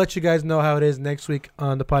excited. I'll let you guys know how it is next week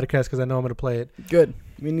on the podcast because I know I'm gonna play it. Good.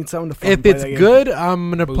 We need someone to. If fucking play it's that game. good, I'm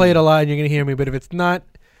gonna play it a Boom. lot and you're gonna hear me. But if it's not,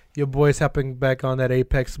 your boy's hopping back on that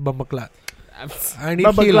Apex bumble clap. I need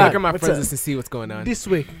Bubba healing. Glad. Look at my What's friends up? just to see what's going on. This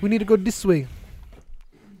way. We need to go this way.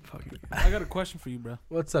 I got a question for you, bro.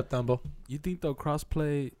 What's up, Dumbo? You think they'll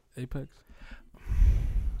crossplay Apex?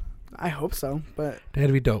 I hope so, but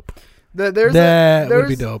That'd be dope. there's That would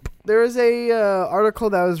be there's- dope. there was a article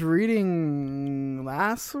that I was reading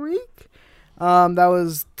last week. That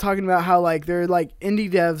was talking about how like they're like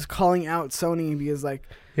indie devs calling out Sony because like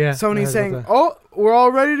Yeah. I heard Sony's about saying, that. "Oh, we're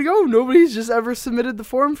all ready to go. Nobody's just ever submitted the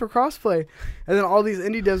form for crossplay," and then all these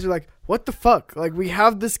indie devs are like, "What the fuck? Like we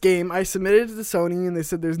have this game. I submitted it to Sony, and they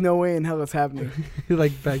said there's no way in hell it's happening."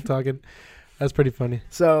 like back talking. That's pretty funny.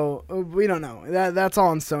 So we don't know. That's all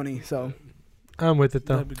on Sony. So I'm with it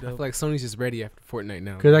though. That'd be I feel dope. like Sony's just ready after Fortnite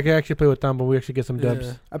now. Because I can actually play with Dumbo. We actually get some dubs.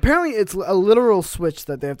 Yeah. apparently it's a literal switch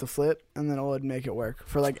that they have to flip, and then it would make it work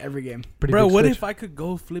for like every game. Pretty Bro, big what switch. if I could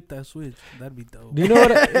go flip that switch? That'd be dope. Do you know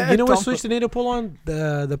what? You know what Dumbo. switch they need to pull on?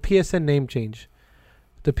 The PSN name change.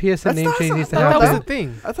 The PSN That's name not- change that's needs to not- that was happen. the thing.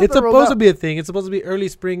 I thought It's they rolled supposed to out. be a thing. It's supposed to be early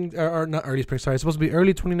spring, or not early spring. Sorry, it's supposed to be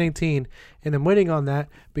early 2019. And I'm waiting on that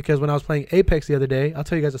because when I was playing Apex the other day, I'll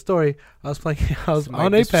tell you guys a story. I was playing. I was Somebody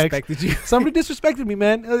on Apex. disrespected you. Somebody disrespected me,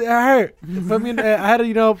 man. It hurt. I mean, I had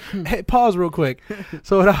to, hey, pause real quick.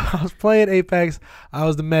 So when I was playing Apex, I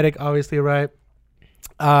was the medic, obviously, right?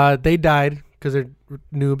 They died because they're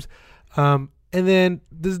noobs. And then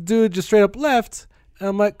this dude just straight up left. And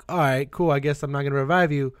I'm like, all right, cool. I guess I'm not going to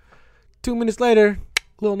revive you. 2 minutes later,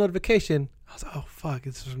 little notification. I was like, oh, fuck.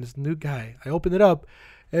 It's from this new guy. I opened it up.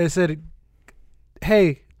 And it said,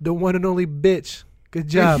 hey, the one and only bitch. Good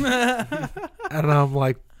job. And I'm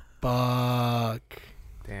like, fuck.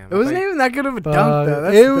 Damn. It wasn't even that good of a dunk though.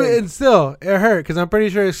 That's It, the thing. and still, it hurt because I'm pretty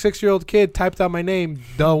sure a 6-year-old kid typed out my name,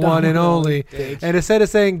 the one and only. And instead of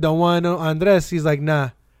saying the one Andres, he's like, nah,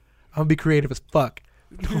 I'm going to be creative as fuck.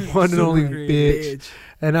 The one and Super only creative. bitch.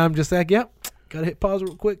 And I'm just like, yep, got to hit pause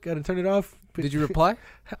real quick, got to turn it off. Did you reply?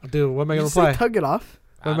 Dude, what am I You going to say reply? tug it off.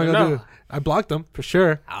 What am I going to do? I blocked him, for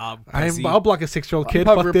sure. I'll block a 6-year-old kid.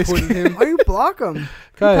 Fuck this. Why you block him?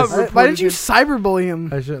 Guys, Why didn't you cyberbully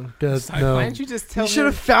him? I should. Why No. didn't you just tell You should him?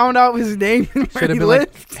 have found out his name and where Should have he been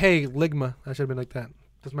lived. like, hey, Ligma. I should have been like that.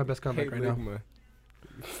 That's my best comeback Hey, right now. Ligma.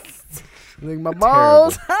 Like my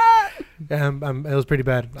balls. Yeah, it was pretty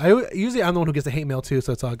bad. Usually I'm the one who gets the hate mail too,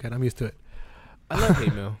 so it's all good. I'm used to it. I love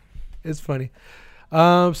hate mail. It's funny.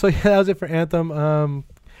 So yeah, that was it for Anthem.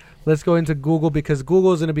 Let's go into Google because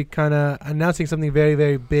Google is going to be kind of announcing something very,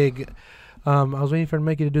 very big I was waiting for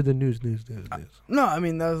Mikey to do the news. No, I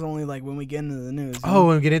mean that was only like when we get into the news. Oh,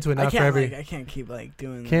 when we get into it, I not for can't. every. Like, I can't keep like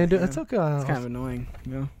doing. Can't do. you know? It's okay. It's kind of annoying.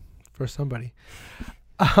 You know. For somebody.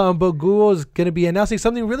 But Google is going to be announcing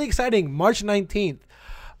something really exciting March 19th.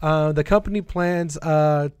 The company plans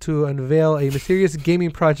to unveil a mysterious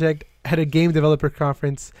gaming project at a game developer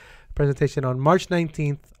conference presentation on March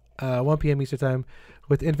 19th, 1 p.m. Eastern Time,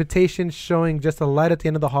 with invitations showing just a light at the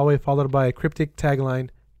end of the hallway, followed by a cryptic tagline,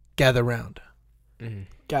 "Gather round." Mm-hmm.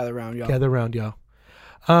 Gather around, y'all. Gather round, y'all.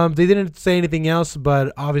 They didn't say anything else,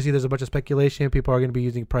 but obviously there's a bunch of speculation. People are going to be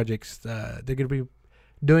using projects. They're going to be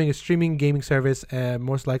doing a streaming gaming service and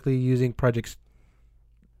most likely using Project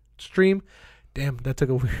Stream. Damn, that took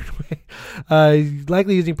a weird way.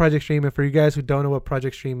 Likely using Project Stream. And for you guys who don't know what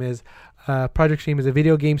Project Stream is a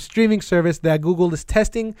video game streaming service that Google is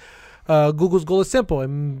testing. Google's goal is simple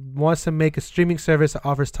and wants to make a streaming service that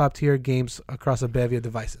offers top-tier games across a bevy of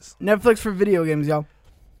devices. Netflix for video games, y'all.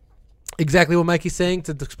 Exactly what Mikey's saying,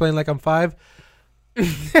 to explain like I'm 5.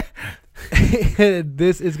 This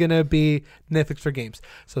is going to be Netflix for games.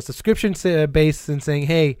 So subscription based and saying,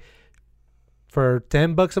 hey, for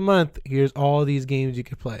 $10 a month, here's all these games you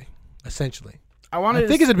could play, essentially. I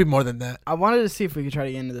think it's going to be more than that. I wanted to see if we could try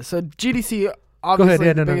to get into this. So GDC,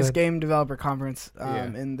 obviously the biggest game developer conference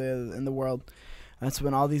in the world. That's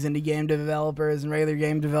when all these indie game developers and regular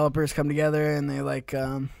game developers come together and they like...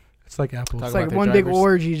 it's like Apple. It's like one big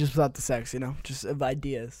orgy just without the sex, you know? Just of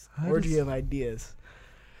ideas. Orgy of ideas.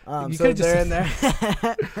 So they're in there.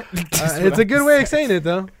 It's a good way of saying it,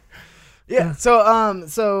 though. Yeah.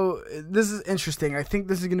 So this is interesting. I think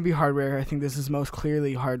this is going to be hardware. I think this is most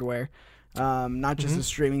clearly hardware, not just a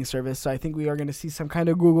streaming service. So I think we are going to see some kind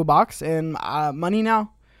of Google box and money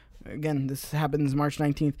now. Again, this happens March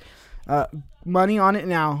 19th. Money on it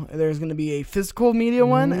now. There's going to be a physical media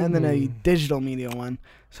one and then a digital media one.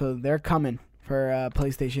 So they're coming for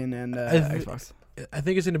PlayStation and Xbox. I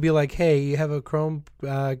think it's going to be like, hey, you have a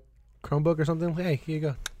Chromebook or something? Hey, here you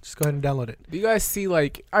go. Just go ahead and download it. Do you guys see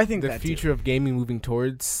like I think the future of gaming moving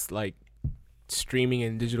towards like streaming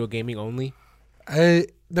and digital gaming only?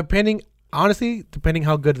 Depending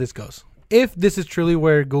how good this goes. If this is truly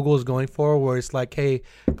where Google is going for, where it's like, hey,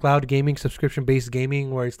 cloud gaming, subscription-based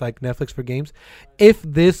gaming, where it's like Netflix for games. If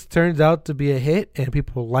this turns out to be a hit and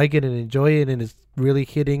people like it and enjoy it and it's really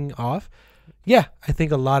hitting off, yeah, I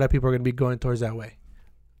think a lot of people are going to be going towards that way.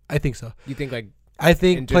 I think so. You think like? I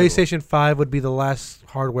think PlayStation 5 would be the last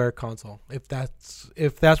hardware console. If that's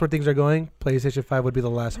where things are going, PlayStation 5 would be the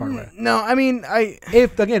last hardware. No, I mean but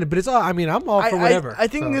it's all. I mean, I'm all for whatever. I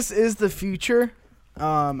think this is the future.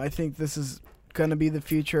 I think this is gonna be the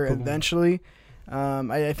future eventually.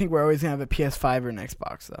 I think we're always gonna have a PS5 or an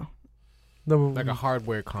Xbox though. Like a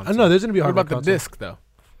hardware console. No, there's gonna be a hardware console. What about the disc though?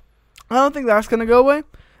 I don't think that's gonna go away.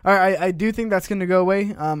 I do think that's gonna go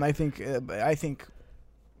away. I think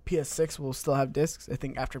PS6 will still have discs. I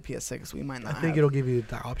think after PS6 we might not. I think it'll give you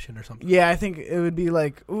the option or something. Yeah, I think it would be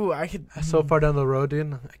like, ooh, I could. So far down the road,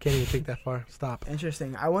 dude, I can't even think that far. Stop.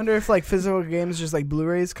 Interesting. I wonder if like physical games, just like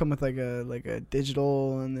Blu-rays, come with like a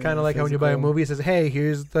digital and kind of like how when you buy a movie, it says, "Hey,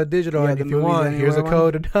 here's the digital, and the if you want, here's a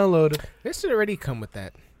code to download it." This should already come with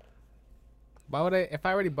that. Why would I? If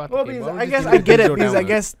I already bought the game, I guess I get it because I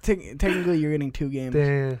guess technically you're getting 2 games.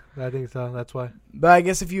 Yeah, I think so. That's why. But I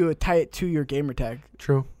guess if you tie it to your gamer tag,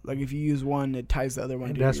 true. Like if you use one, it ties the other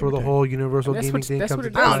one. And to that's your where the whole universal gaming thing comes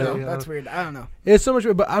into play. I don't know. That's weird. I don't know. It's so much,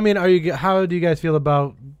 but I mean, how do you guys feel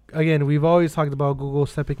about? Again, we've always talked about Google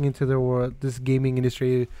stepping into their world, this gaming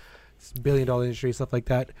industry, this $1 billion industry, stuff like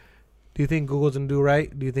that. Do you think Google's gonna do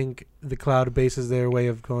right? Do you think the cloud base is their way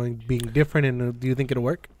of being different, and do you think it'll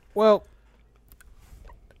work? Well,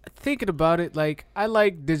 thinking about it, like I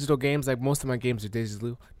like digital games. Like most of my games are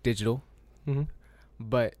digital,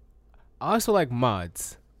 but I also like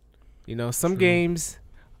mods. You know, some games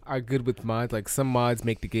are good with mods. Like some mods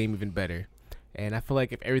make the game even better. And I feel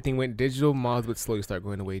like if everything went digital, mods would slowly start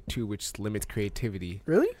going away too, which limits creativity.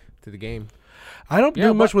 Really? To the game. I don't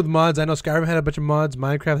do much with mods. I know Skyrim had a bunch of mods.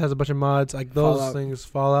 Minecraft has a bunch of mods. Like those Fallout. Things,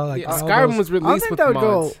 Fallout. Like Skyrim was released with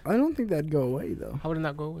mods. I don't think that'd go away though. How would it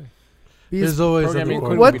not go away? There's always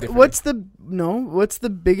what's the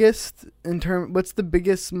biggest what's the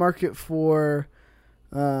biggest market for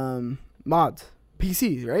mods?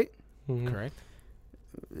 PCs, right? Mm-hmm. Correct.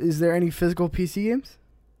 Is there any physical PC games?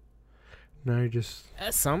 No, you're just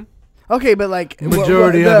some. Okay, but like the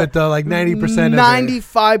majority of it though, like 90%.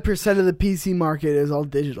 95% of the PC market is all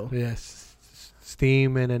digital. Yes,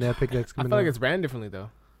 Steam and an Epic. That's I feel like it's ran differently though.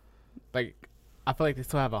 Like I feel like they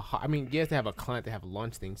still have yes, they have a client they have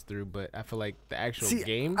launch things through, but I feel like the actual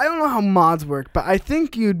game. I don't know how mods work, but I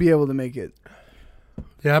think you'd be able to make it.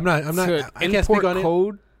 Yeah, I'm not. to I can't speak import on it.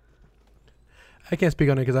 code. I can't speak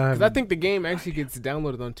on it because I Because have. I think the game actually gets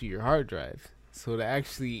downloaded onto your hard drive. So to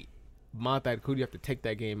actually mod that code, you have to take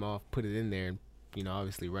that game off, put it in there, and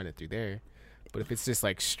obviously run it through there. But if it's just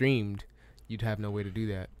like streamed, you'd have no way to do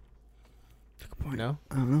that. Good point. No,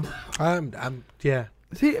 I don't know. I'm. Yeah.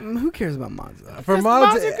 See, who cares about mods though? For Yes,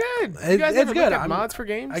 mods, are good. You guys it's ever good. look at I'm- mods for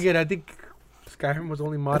games? I think Skyrim was the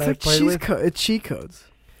only mod It's I like played with. it's cheat codes.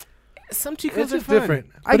 Some cheat It's codes are just fun. different.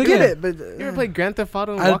 I But get again, it, but You ever played Grand Theft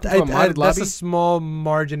Auto and walk into a modded that's lobby? a small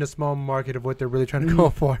margin, a small market of what they're really trying to Mm. go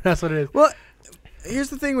for. That's what it is. Here's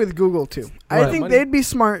the thing with Google too. I What? think Money? they'd be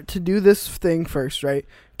smart to do this thing first, right?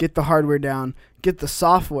 Get the hardware down, get the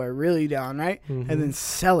software really down, right? Mhm. And then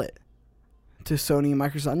sell it to Sony and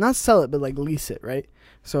Microsoft. Not sell it, but like lease it, right?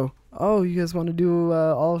 So, you guys want to do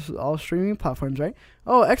all streaming platforms, right?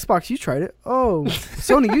 Oh, Xbox, you tried it. Oh,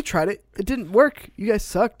 Sony, you tried it. It didn't work. You guys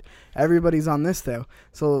sucked. Everybody's on this though.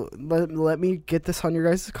 So let me get this on your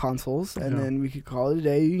guys' consoles, and Yeah. then we could call it a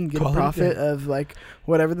day. You can get Call a it a profit day. of like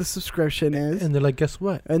whatever the subscription is. And they're like, guess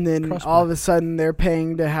what? And then Crossplay. all of a sudden they're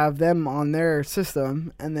paying to have them on their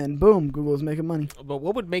system, and then boom, Google's making money. But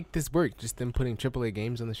what would make this work? Just them putting AAA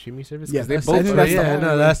games on the streaming service? 'Cause Yeah, they that's- both I think do that's it. the yeah, only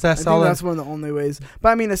no, way. that's I think all. that's one of the only ways. But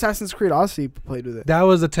I mean, Assassin's Creed Odyssey played with it. That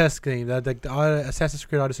was a test game. That like Assassin's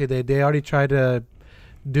Creed Odyssey, they already tried to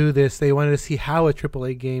do this. They wanted to see how a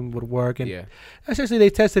AAA game would work, and Yeah. essentially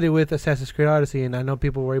they tested it with Assassin's Creed Odyssey, and I know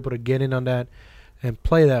people were able to get in on that and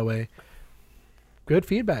play that way. Good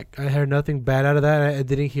feedback. I heard nothing bad out of that. I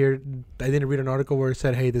didn't read an article where it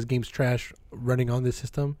said, "Hey, this game's trash running on this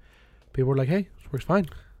system." People were like, "Hey, this works fine."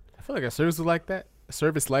 I feel like a service like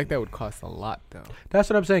that would cost a lot though. That's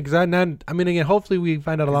what I'm saying. Because again, hopefully we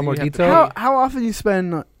find out a lot Then more you have to detail. How often you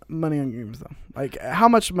spend money on games though? Like how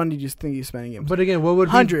much money do you think you spend on games? But again, what would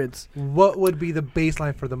Hundreds. be the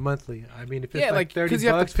baseline for the monthly? I mean, if it's Yeah, like 30 'cause you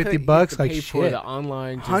have to bucks, 50 pay- you have bucks, to like pay for shit. the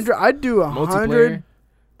online just 100. I'd do multiplayer. 100.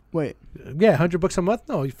 Wait, Yeah, $100 a month?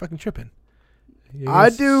 No, you're fucking tripping. You're I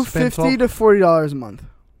gonna do spend $50 to $40 a month,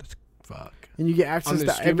 Fuck. and you get access the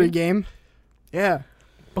to every streaming? game. Yeah,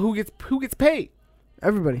 But who gets paid?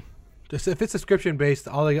 everybody. Just if it's subscription based,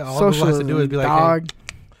 all Google has to do is be like, dog.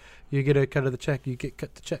 hey, you get a cut of the check. You get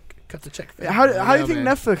cut the check. Cut the check. How do Yeah, you think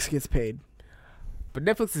man. Netflix gets paid? But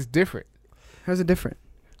Netflix is different How's it different?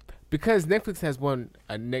 because Netflix has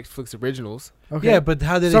Netflix originals. Okay. Yeah, but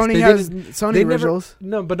how did Sony they has didn't- Sony they never- originals.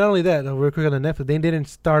 No, but not only that. No, real quick on the Netflix, they didn't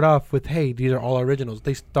start off with, hey, these are all originals.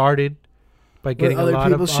 They started by getting a other lot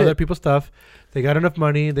of people's other shit. people's stuff. They got enough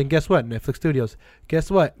money. Then guess what? Netflix Studios. Guess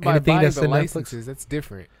what? By Anything buying that's the in Netflix. licenses, that's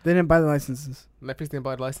different. They didn't buy the licenses. Netflix didn't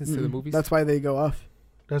buy the license to the Mm-mm. movies. That's why they go off.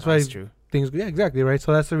 That's Oh, why that's true. things. Yeah, exactly right.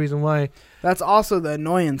 So that's the reason why. That's also the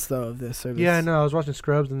annoyance though of this service. Yeah, I know. I was watching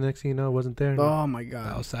Scrubs, and the next thing you know, it wasn't there. Oh my That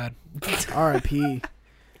god. was sad. R.I.P.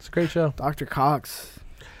 It's a great show. Dr. Cox.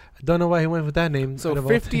 I don't know why he went with that name. out So of all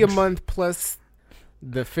 50 a things. month plus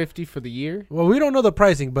the 50 for the year. Well, we don't know the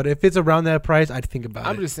pricing, but if it's around that price, I'd think about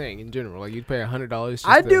I'm it. just saying in general, like you'd pay $100.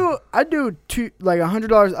 I do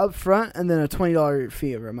 $100 up front and then a $20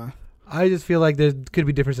 fee every month. I just feel like there could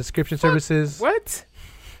be different subscription services. What?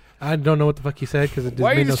 I don't know what the fuck he said because it just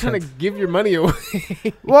Why are you made no just trying sense. to give your money away?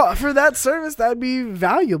 Well, for that service, that'd be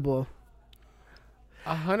valuable.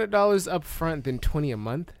 $100 up front, then 20 a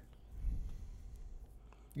month.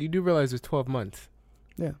 You do realize it's 12 months.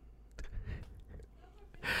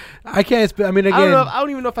 I can't. I mean, I again, don't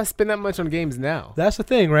even know if I spend that much on games now. that's the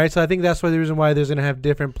thing, right? So I think that's why the reason why there's gonna have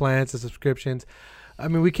different plans and subscriptions. I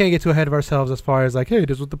mean, we can't get too ahead of ourselves as far as like, hey,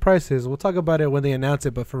 this is what the price is. We'll talk about it when they announce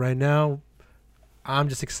it. But for right now, I'm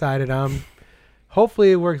just excited.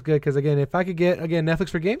 Hopefully it works good because again, if I could get Netflix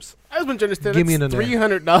for games, I just want you to understand. Give me That's an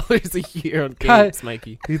 $300 a year on Cut. games,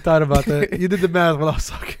 Mikey. you thought about that. You did the math while I was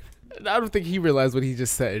talking. I don't think he realized what he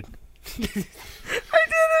just said. I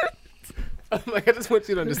didn't. I'm like, I just want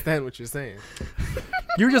you to understand what you're saying.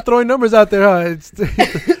 You were just throwing numbers out there, huh? It's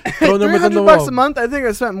throw numbers on the $300 wall. a month. I think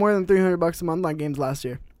I spent more than $300 a month on games last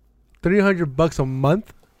year. $300 a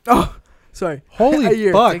month. Oh, sorry. Holy A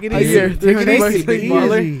year. fuck! Take it A easy. year. Take it $300 easy, a big year.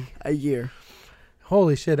 baller. A year.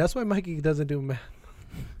 Holy shit! That's why Mikey doesn't do math.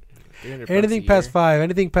 $300 Anything a past year. 5,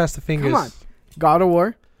 anything past the fingers. Come on. God of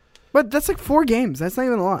War. But that's like 4 games. That's not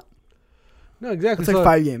even a lot. No, exactly. That's like So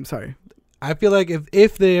 5 games. Sorry. I feel like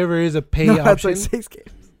if there ever is a pay No, that's option, like 6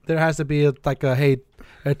 games. there has to be a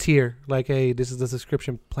tier. Like, hey, this is the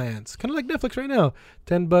subscription plans. Kind of like Netflix right now.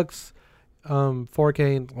 $10,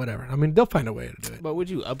 4K, and whatever. I mean, they'll find a way to do it. But would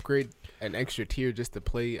you upgrade an extra tier just to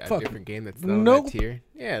play a Fuck. different game that's not on Nope. that tier?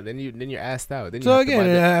 Yeah, then you're asked out. Then you So have to buy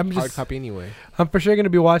again, the I'm hard just, copy anyway. I'm for sure gonna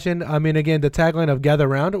be watching. I mean, again, the tagline of "Gather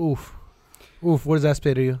Round." Oof, what does that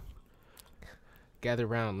say to you? gather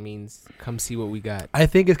round means come see what we got. I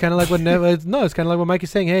think it's kind of like what it's kind of like what Mike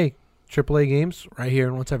is saying. Hey, AAA games right here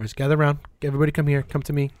in One Service. Gather around. Everybody come here. Come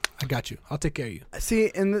to me. I got you. I'll take care of you.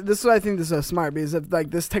 See, and this is why I think this is smart, because if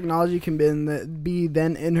like this technology can be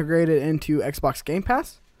then integrated into Xbox Game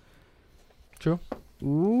Pass. True.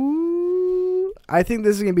 Ooh, I think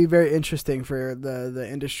this is gonna be very interesting for the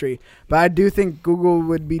industry. But I do think Google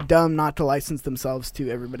would be dumb not to license themselves to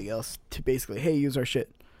everybody else to basically, hey, use our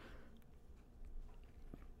shit.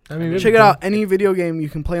 I mean, Check it out. Any video game you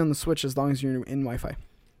can play on the Switch as long as you're in Wi-Fi.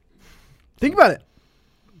 Think about it.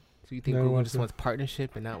 So you think No, Google what's just it? wants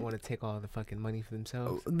partnership and not want to take all the fucking money for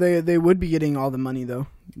themselves? They would be getting all the money though.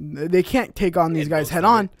 They can't take on these Yeah, guys most head of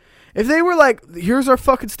on. it. If they were like, here's our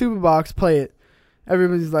fucking stupid box, play it.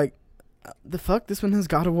 Everybody's like, the fuck? This one has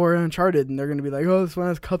God of War and Uncharted, and they're gonna be like, oh, this one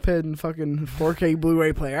has Cuphead and fucking 4K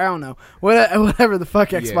Blu-ray player. I don't know, whatever the fuck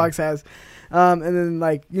Xbox has. And then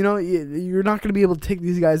like, you know, you're not gonna be able to take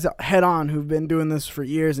these guys head on who've been doing this for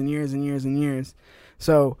years and years and years and years.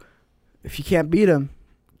 So if you can't beat them,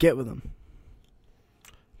 get with them.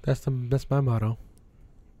 That's my motto.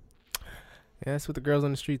 Yeah, that's what the girls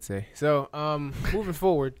on the street say. So, moving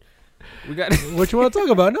forward, we got. What you want to talk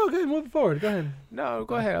about? No, okay, moving forward. Go ahead. No,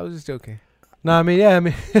 go ahead. I was just joking. No, I mean,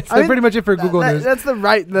 that's pretty much it for Google News. That's the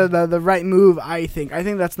right move, I think. I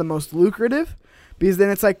think that's the most lucrative, because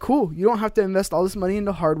then it's like, cool, you don't have to invest all this money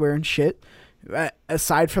into hardware and shit,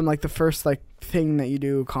 aside from like the first like thing that you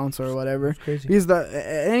do, console or whatever. It's crazy. Because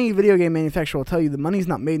any video game manufacturer will tell you the money's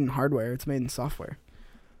not made in hardware; it's made in software.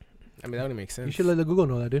 I mean, that would make sense. You should let Google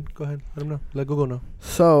know that, dude. Go ahead. Let them know. Let Google know.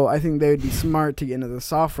 So I think they would be smart to get into the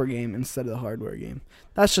software game instead of the hardware game.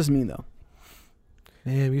 That's just me though.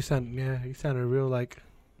 Damn, you sounded real like.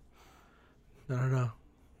 I don't know.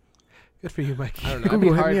 Good for you, Mike. I don't know. It'd be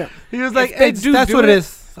Google, hit hard. me up. He was like, they "It's- do that's do what it it-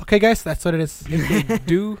 is. Okay, guys, that's what it is. If they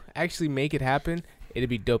do actually make it happen, it'd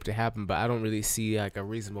be dope to happen. But I don't really see like a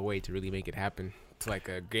reasonable way to really make it happen to like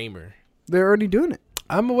a gamer. They're already doing it.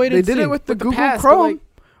 I'm waiting. They to did see. it with the With the Google past, but, Chrome, like-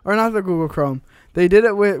 or not the Google Chrome. They did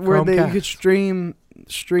it with where they Chromecast. could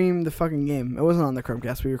stream the fucking game. It wasn't on the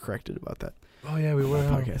Chromecast. We were corrected about that. Oh yeah, we were.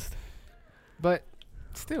 Podcast. But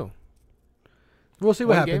still, We'll see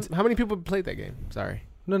what one happens. game? How many people played that game? Sorry,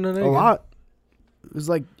 No, A you're good. lot. It was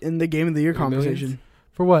like in the Game of the Year Millions? conversation.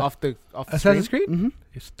 For what? off the Assassin's screen? Creed? hmm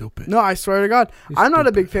You're stupid. No, I swear to God, You're I'm not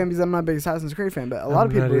a big stupid. fan because I'm not a big Assassin's Creed fan. But a lot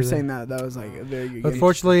of I'm people not were either. saying that was like a very good game.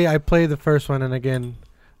 Unfortunately, I played the first one, and again,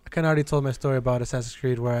 I kind of already told my story about Assassin's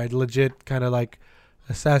Creed, where I legit kind of like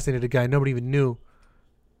assassinated a guy nobody even knew,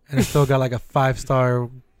 and I still got like a 5-star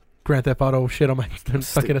Grand Theft Auto shit on my fucking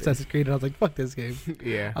Stupid. Assassin's Creed, and I was like, "Fuck this game."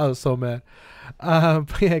 Yeah. I was so mad.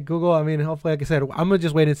 But yeah, Google. I mean, hopefully, like I said, I'm gonna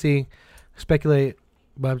just wait and see, speculate.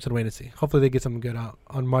 But I'm just gonna wait and see. Hopefully, they get something good out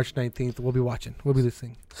on March 19th. We'll be watching. We'll be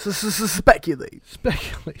listening. Speculate.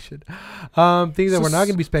 Speculation. Things that we're not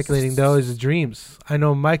gonna be speculating though is dreams. I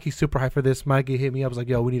know Mikey's super hyped for this. Mikey hit me up, was like,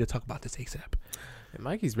 "Yo, we need to talk about this ASAP." And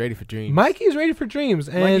Mikey's ready for dreams. Mikey's ready for dreams.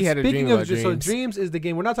 And Mikey had a speaking dream of about so dreams. dreams is the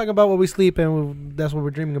game. We're not talking about what we sleep and that's what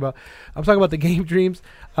we're dreaming about. I'm talking about the game Dreams,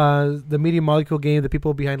 the Media Molecule game, the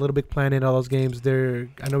people behind Little Big Planet, all those games. I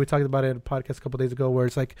know we talked about it in a podcast a couple days ago, where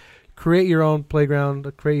it's like create your own playground,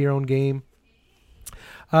 create your own game.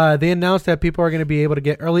 They announced that people are going to be able to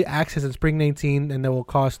get early access in spring 19, and that will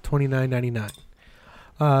cost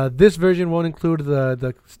 $29.99. This version won't include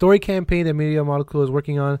the story campaign that Media Molecule is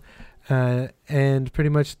working on, and pretty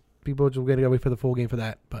much people will get to wait for the full game for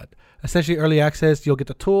that. But essentially, early access, you'll get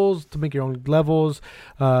the tools to make your own levels,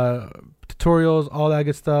 tutorials, all that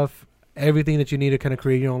good stuff. Everything that you need to kind of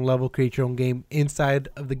create your own level, create your own game inside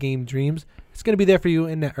of the game Dreams. It's going to be there for you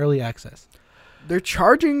in that early access. They're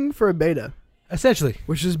charging for a beta, Essentially.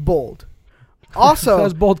 which is bold. Also,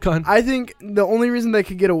 that's bold con. I think the only reason they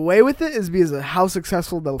could get away with it is because of how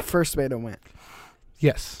successful the first beta went.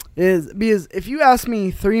 Yes. Is because if you asked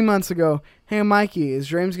me 3 months ago, "Hey Mikey, is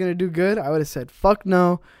Dreams gonna do good?" I would have said, "Fuck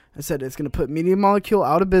no." I said it's gonna put Media Molecule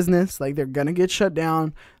out of business. Like they're gonna get shut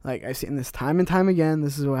down. Like I've seen this time and time again.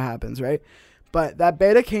 This is what happens, right? But that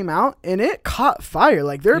beta came out and it caught fire.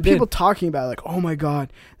 Like there are It did. people talking about it, like, "Oh my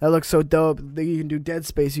god, that looks so dope. You can do Dead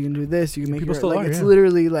Space. You can do this. You can make People your, still like are, it's yeah.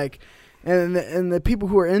 literally like." And the people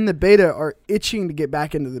who are in the beta are itching to get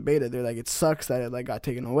back into the beta. They're like, it sucks that it like got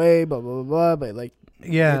taken away, blah blah blah blah. But like,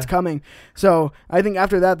 Yeah. it's coming. So I think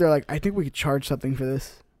after that, they're like, I think we could charge something for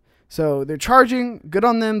this. So they're charging. Good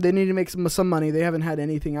on them. They need to make some money. They haven't had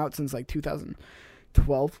anything out since like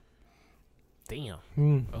 2012,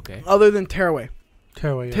 Damn. Okay. other than Tearaway.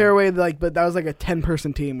 Tearaway. Yeah. Tearaway, like, but that was like a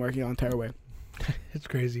 10-person team working on Tearaway. It's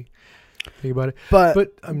crazy. Think about it.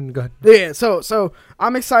 But I mean, go ahead. yeah, so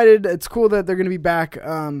I'm excited. It's cool that they're gonna be back.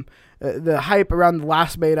 The hype around the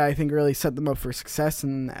last beta, I think, really set them up for success,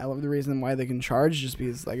 and I love the reason why they can charge. Just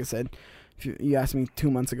because, like I said, if you asked me 2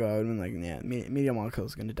 months ago, I would have been like, yeah, Media Molecule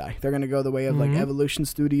is gonna die. They're gonna go the way of like Evolution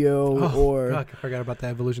Studio Fuck, I forgot about the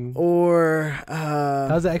Evolution. or That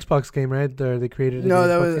was the Xbox game, right? They created. no,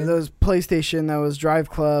 that Xbox game? was PlayStation. That was Drive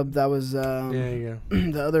Club. That was yeah.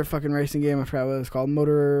 the other fucking racing game. I forgot what it was called.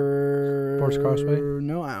 Motor Force Crossway?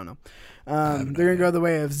 No, I don't know. They're gonna go the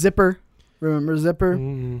way of Zipper. Remember Zipper?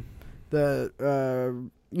 Mm-mm. The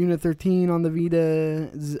Unit 13 on the Vita.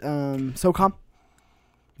 SOCOM.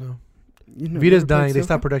 No. You know, Vita's never played dying. They SOCOM?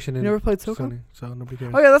 stopped production You in never played SOCOM? Sony, so nobody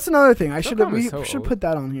cares. Oh yeah, that's another thing. SOCOM We is so should old. put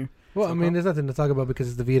that on here. Well, I mean, there's nothing to talk about because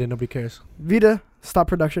it's the Vita. Nobody cares. Vita stop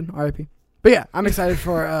production. RIP. But yeah, I'm excited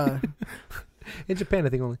for In Japan, I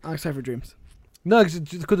think only. I'm excited for Dreams. No,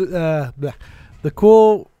 the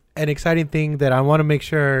cool and exciting thing that I want to make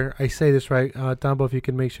sure I say this right, Dumbo, if you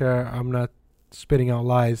can make sure I'm not spitting out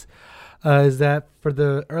lies, is that for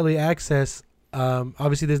the early access,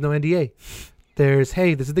 obviously there's no NDA. There's,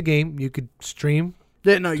 hey, this is the game. You could stream.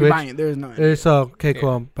 Yeah, no, you're Twitch. buying it. There's no. So, okay,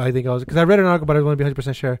 cool. I think I was, because I read an article, but I want to be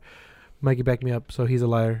 100% sure. Mikey backed me up, so he's a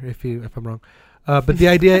liar if I'm wrong. But the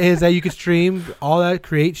idea is that you could stream all that,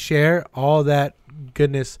 create, share, all that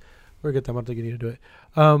goodness. We're a good time. I don't think you need to do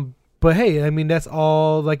it. But hey, I mean, that's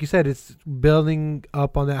all, like you said, it's building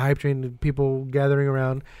up on that hype train, people gathering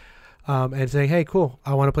around and saying, hey, cool,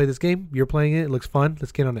 I want to play this game. You're playing it. It looks fun.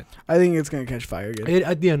 Let's get on it. I think it's gonna catch fire again.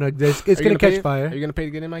 It's going to catch fire. Are you gonna pay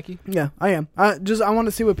to get in, Mikey? Yeah, I am. I want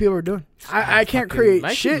to see what people are doing. I can't Fucking create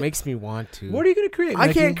Mikey shit. Makes me want to. What are you going to create, I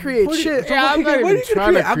Mikey? can't create What are you- shit. so Yeah, what I'm are not you even gonna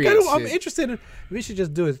trying to I'm create I'm shit. interested in. We should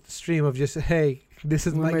just do a stream of just, hey, this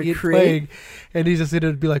is What am I Mikey create? playing, and he's just sitting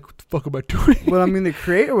and be like, what the fuck am I doing? What I'm gonna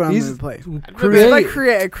create or what I'm He's gonna play. create- It's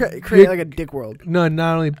like create like a dick world. No,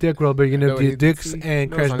 not only Dick World, but you're gonna No, do it- Dicks see,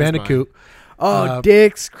 and no Crash song is Bandicoot. Oh,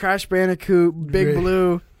 dicks, Crash Bandicoot, Big Great.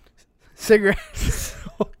 Blue, cigarettes.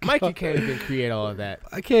 Mikey can't even create all of that.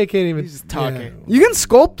 I can't even. He's just talking. yeah. You can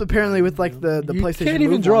sculpt apparently with like the You PlayStation. can't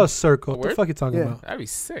even Move draw one. a circle. What the Word? fuck are you talking Yeah. about? That'd be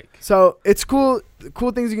sick. So it's cool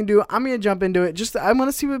things you can do. I'm gonna jump into it. Just I want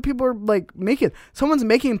to see what people are like making. Someone's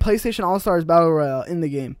making PlayStation All Stars Battle Royale in the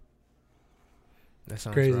game. That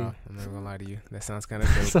sounds Crazy. raw. I'm not gonna lie to you. That sounds kind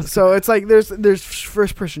of dope. So it's like there's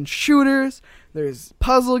first person shooters, there's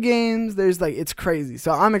puzzle games, there's like it's crazy.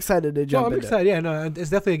 So I'm excited to No, jump I'm into. excited. Yeah, no, it's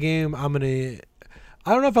definitely a game.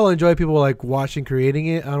 I don't know if I'll enjoy people like watching creating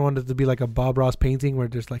it. I don't want it to be like a Bob Ross painting where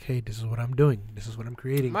there's like, hey, this is what I'm doing. This is what I'm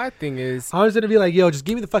creating. My thing is, I was gonna be like, yo, just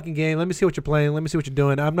give me the fucking game. Let me see what you're playing. Let me see what you're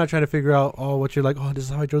doing. I'm not trying to figure out what you're like. Oh, this is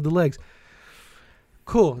how I drove the legs.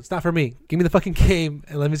 Cool. It's not for me. Give me the fucking game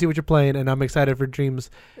and let me see what you're playing. And I'm excited for Dreams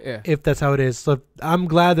yeah. if that's how it is. So I'm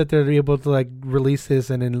glad that they're able to like release this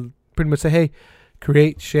and then pretty much say, hey,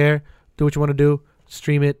 create, share, do what you want to do,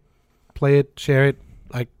 stream it, play it, share it.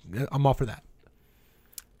 Like I'm all for that.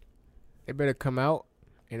 It better come out,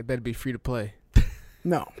 and it better be free to play.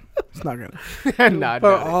 No, it's not gonna. Nah, For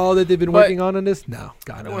nah. all that they've been But- working on this, no. I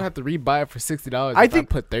God, don't no. want to have to rebuy it for $60. I if think-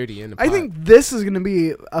 I put 30 in the pot. I think this is gonna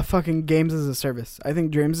be a fucking games as a service. I think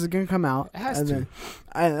Dreams is gonna come out. It has and to. Then,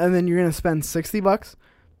 and then you're gonna spend $60,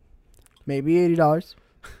 maybe $80,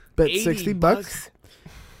 but $60.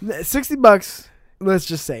 $60. Let's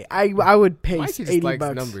just say I would pay Mikey just $80.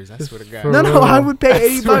 likes numbers. I swear to God. For No, real. I would pay I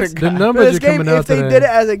 $80 swear to bucks. God. The For numbers this are game, coming out if they today. did it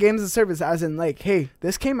as a games as a service, as in like, hey,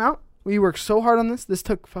 this came out, we worked so hard on this. This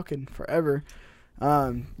took fucking forever.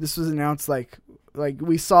 This was announced like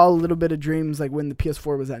we saw a little bit of Dreams like when the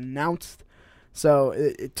PS4 was announced. So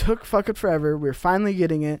it took fucking forever. We're finally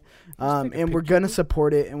getting it, and we're gonna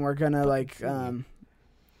support it, and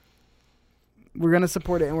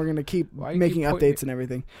we're gonna keep Why you making keep pointing updates and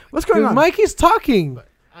everything. What's going on? Mikey's talking.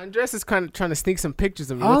 Andres is kind of trying to sneak some pictures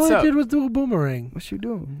of me. All What's I up? did was do a boomerang. What you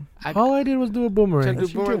doing? All I did was do a boomerang. Trying to do What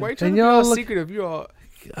you boomerang. doing? Why you trying And to be y'all all look- secretive? You all.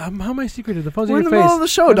 How am I secretive? The phone's We're in in your the face. middle of the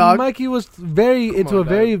show, And dog. Mikey was very Come into on, a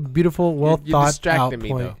very dog. beautiful, well you thought out distracted me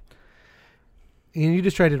point. though. And you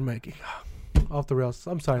distracted Mikey. Off the rails.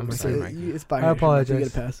 I'm sorry, I'm Mikey. sorry, Mikey. It's by I here. You apologize. get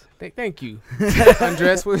a pass. Thank you,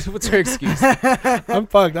 Andres. What's your excuse? I'm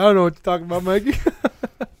fucked. I don't know what you're talking about, Mikey.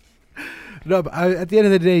 No, but at the end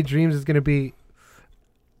of the day, Dreams is going to be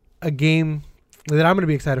a game that I'm going to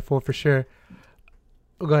be excited for sure.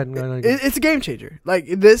 Oh, go ahead. Go ahead. It's a game changer. Like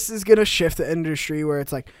this is gonna shift the industry where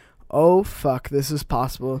it's like, oh fuck, this is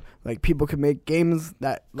possible. Like people can make games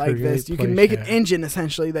that like Create, this. You play, can make an share. engine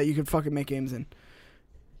essentially that you can fucking make games in.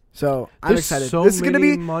 So I'm There's excited. so This is gonna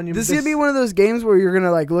many be monument- this is gonna be one of those games where you're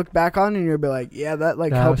gonna like look back on and you'll be like, yeah, that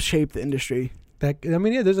like That helped was- shape the industry. I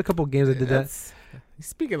mean, yeah, there's a couple games that did that. That's- He's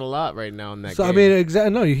speaking a lot right now in that So game. I mean, exactly.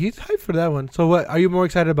 No, he's hyped for that one. So what? Are you more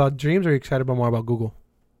excited about Dreams, or are you excited about more about Google?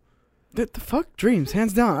 The fuck Dreams,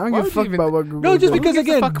 hands down. I don't Why give a would you fuck even- about what Google. No, just does. because gives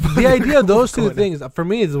a again, fuck about the idea of those two Google? things for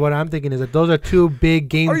me is what I'm thinking is that those are two big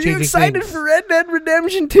game Are changing you things. excited for Red Dead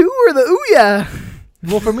Redemption 2 or the Ouya?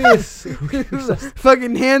 Well, for me, it's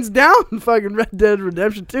Fucking hands down, fucking Red Dead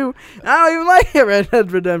Redemption 2. I don't even like Red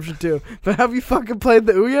Dead Redemption 2. But have you fucking played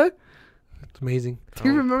the Ouya? it's amazing. Do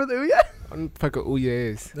you remember the Ouya? What the fuck a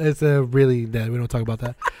Ouya is? It's really dead. We don't talk about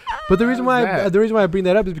that. But the reason why How's that? the reason why I bring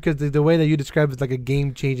that up is because the way that you describe it is like a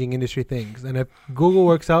game changing industry things. And if Google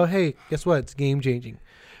works out, hey, guess what? It's game changing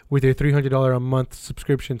with your $300 a month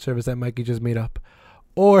subscription service that Mikey just made up,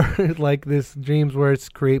 or like this Dreams where it's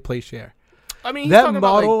create, play, share. I mean, he's That talking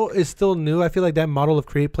about, like, model is still new. I feel like that model of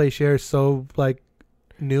create, play, share is so like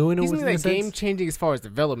new in a he's in meaning a like game sense. changing as far as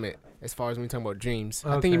development, as far as when we talking about Dreams.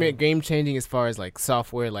 I think Okay. you meant game changing as far as like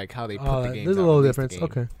software, like how they put the game. There's a little difference.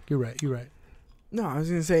 Okay, you're right. You're right. No, I was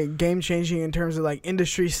gonna say game changing in terms of like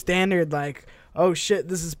industry standard. Like, oh shit,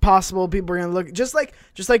 this is possible. People are gonna look just like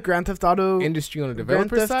Grand Theft Auto. Industry on the Grand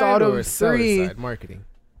developer Theft side Auto or seller 3. side, marketing.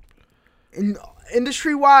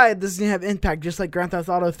 Industry wide, this is gonna have impact, just like Grand Theft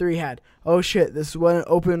Auto 3 had. Oh shit, this is what an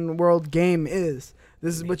open world game is.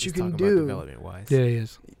 This is what you can do. Development wise. Yeah, he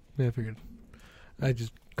is. Yeah, I figured. I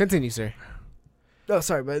just. Continue, sir. Oh,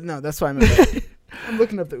 sorry, but no, that's why I meant. I'm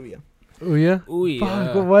looking up the Ouya. Oh yeah. Ouya.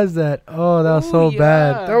 Fuck, what was that? Oh, that was so Ouya.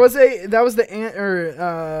 bad. That was the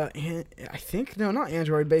I think no, not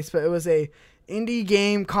Android based, but it was a indie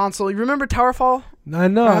game console. You remember Towerfall? I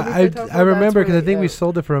know. Have we played Towerfall? I remember That's because I think where- we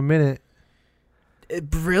sold it for a minute.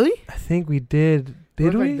 Really? I think we did.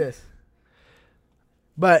 Did Looked we? Like this.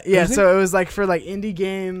 But yeah, Was it? so it was like for like indie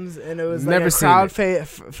games, and it was Never like a seen crowd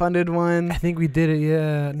funded one. I think we did it.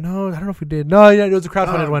 Yeah. No, I don't know if we did. No, yeah, it was a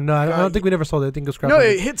crowdfunded Oh, one. No, I God. don't think we never sold it. I think it was crowdfused. No,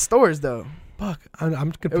 it hit stores though. Fuck. I'm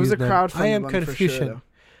confused. It was a then. crowdfunded I am one for confused. sure, though.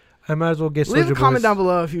 I might as well get Leave Soulja a comment Boys. down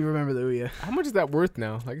below if you remember the Ouya. How much is that worth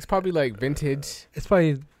now? Like it's probably like vintage. It's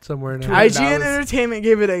probably somewhere in there. $200. IGN Entertainment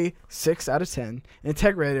gave it a 6 out of 10, and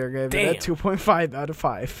TechRadar gave Damn. it a 2.5 out of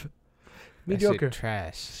 5. That shit Mediocre. trash.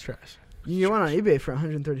 It's trash. You can get one on eBay for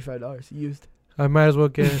 $135 used. I might as well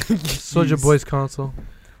get Soulja Boys console.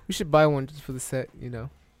 We should buy one just for the set. You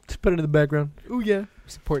know, Just put it in the background. Ouya.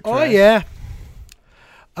 support. Oh trash. yeah.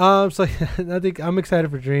 So I think I'm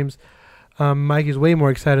excited for Dreams. Mikey's way more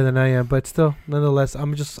excited than I am, but still, nonetheless,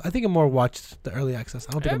 I think I'm more watched the early access.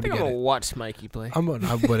 I don't think I I'm think I'm gonna gonna get it. watch Mikey play. I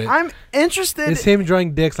wouldn't. I'm interested. It's him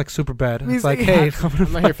drawing dicks like super bad. He's It's like, like- hey,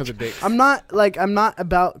 I'm not here for the dick. I'm not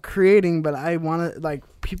about creating, but I want to like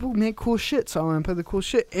people make cool shit, so I want to play the cool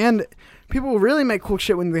shit. And people really make cool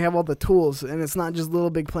shit when they have all the tools, and it's not just Little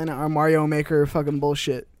Big Planet or Mario Maker fucking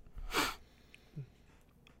bullshit.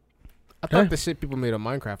 I thought the shit people made on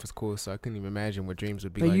Minecraft was cool, so I couldn't even imagine what Dreams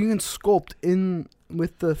would be Like like. you can sculpt in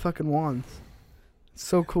with the fucking wands. It's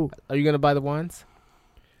so cool. Are you gonna buy the wands?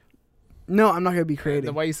 No, I'm not gonna be Then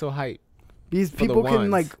creating. why you so hype? These the people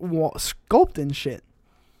can wands? like sculpt and shit.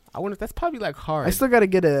 I wonder if that's probably like hard. I still gotta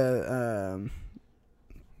get a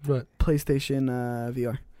But PlayStation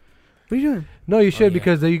VR. What are you doing? no, you should yeah.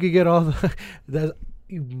 because then you could get all the. That's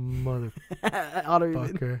you motherfucker.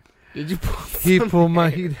 Auto Did you pull He some pulled my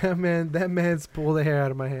hair? that man's pulled the hair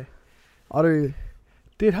out of my hair. Auto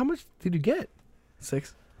Dude, how much did you get?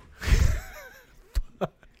 6.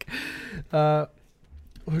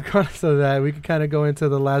 Regardless of that, we could kind of go into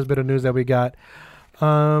the last bit of news that we got.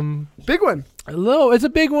 Big one. It's a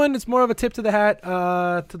big one. It's more of a tip to the hat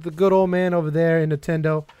to the good old man over there in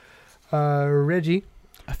Nintendo. Reggie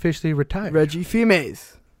officially retired. Reggie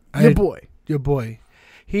Fils. Your boy. Your boy.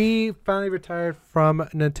 He finally retired from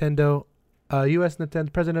Nintendo, U.S.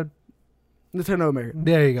 Nintendo president. Nintendo America.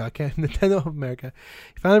 There you go. Okay. Nintendo of America.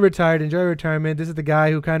 He finally retired. Enjoy retirement. This is the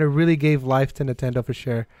guy who kind of really gave life to Nintendo for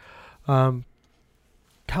sure.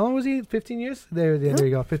 How long was he? 15 years? There you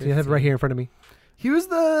go. 15. I have it right 15. here in front of me. He was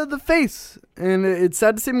the face, and it's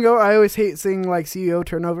sad to see him go. I always hate seeing like CEO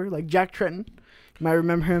turnover, like Jack Tretton. You might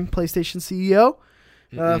remember him, PlayStation CEO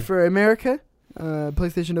for America,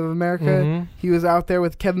 PlayStation of America. Mhm. He was out there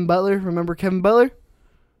with Kevin Butler. Remember Kevin Butler,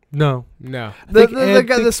 No. No. the think-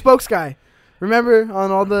 guy, the spokes guy. Remember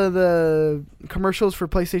on all the commercials for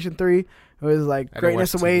PlayStation 3, it was like I don't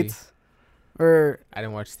greatness watch TV. awaits, or I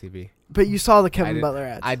didn't watch TV. but you saw the I Kevin didn't- Butler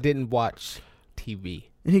ads. I didn't watch TV.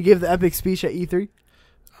 And he gave the epic speech at E3.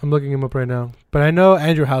 I'm looking him up right now. But I know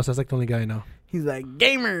Andrew House. That's like the only guy I know. He's like,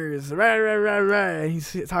 gamers, right, right, right, right. He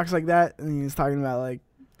talks like that, and he's talking about, like,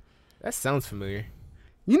 That sounds familiar.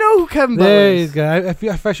 you know who Kevin Butler There is. you go.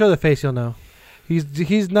 If I show the face, you'll know.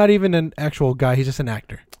 He's not even an actual guy. He's just an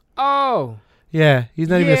actor. Oh, Yeah, he's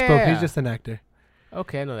not even a spoke. He's Yeah. just an actor.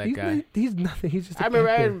 Okay, I know that guy. He's nothing. He's just. I remember.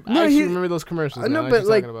 I No, actually he- remember those commercials. I know, now, but, as you're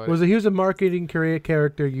like, talking about it. He was a marketing career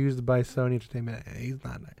character used by Sony Entertainment. He's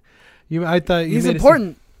not. I thought you He's made it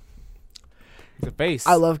important. He's a face.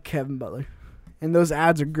 I love Kevin Butler, and those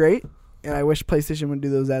ads are great. And I wish PlayStation would do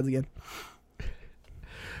those ads again.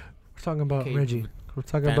 We're talking about Okay, Reggie. We're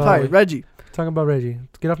talking Fan- about Sorry, Reggie. talking about Reggie.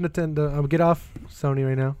 Let's get off Nintendo. Get off Sony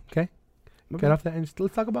right now. Okay. Get off that and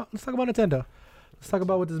let's talk about Nintendo. Let's talk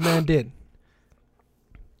about what this man did.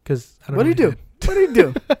 Because I don't What know did he do? What did he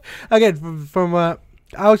do? Again, from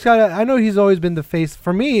I know he's always been the face.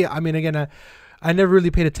 For me, I mean, again, I never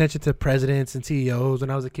really paid attention to presidents and CEOs when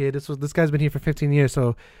I was a kid. This guy's been here for 15 years.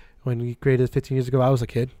 So when he created 15 years ago, I was a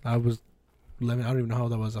kid. I was 11. I don't even know how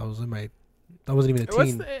old I was. I wasn't even a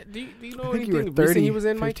teen. Do you know I think you were anything 30 recent he was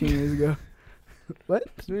in, Mike? 15 years ago. What?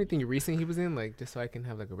 Do you know anything recent he was in, like just so I can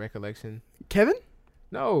have like a recollection? Kevin?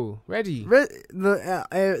 No, Reggie. The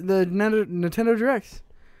Nintendo Directs.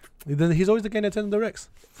 Then he's always the guy in Nintendo Directs.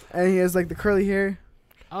 And he has like the curly hair.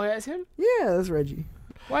 Oh, yeah, it's him. Yeah, that's Reggie.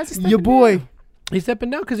 Why is he Your stepping boy. down? He's stepping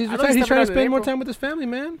down because he's I know retired. he's He's trying to stepping down in spend more April. time with his family,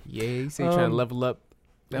 man. Yeah, he's saying trying to level up.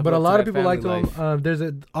 But a lot of people liked family him. life. There's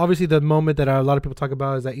obviously the moment that a lot of people talk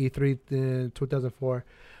about is at E3 in 2004.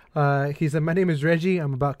 He said, "My name is Reggie.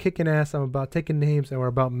 I'm about kicking ass. I'm about taking names, and we're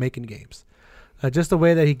about making games." Just the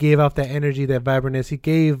way that he gave off that energy, that vibrantness, he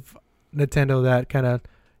gave Nintendo that kind of,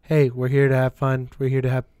 "Hey, we're here to have fun. We're here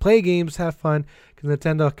to play games, have fun." Because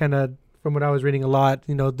Nintendo kind of, from what I was reading a lot,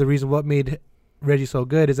 the reason what made Reggie so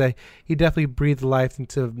good is that he definitely breathed life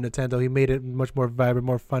into Nintendo. He made it much more vibrant,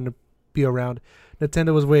 more fun to be around.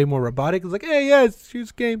 Nintendo was way more robotic. It was like, "Hey, yeah, here's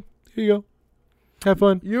a game. Here you go. Have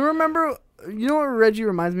fun." You remember, you know what Reggie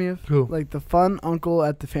reminds me of? Who? Like the fun uncle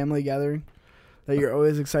at the family gathering that you're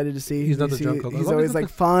always excited to see. He's not You the see- drunk uncle. He's As long always as like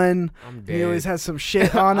it's fun. I'm He always dead. has some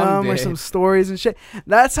shit on I'm him or dead. some stories and shit.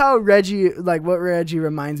 That's how Reggie, like what Reggie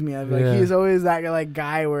reminds me of. Like Yeah. he's always that like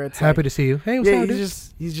guy where it's Happy like, to see you. Hey, what's yeah, up, dude?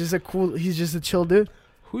 he's just a chill dude.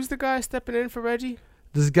 Who's the guy stepping in for Reggie?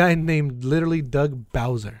 This guy named literally Doug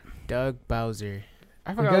Bowser. Doug Bowser.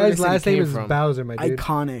 I The forgot where guy's this thing last name came is from. Bowser, my dude.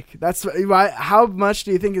 Iconic. That's why. How much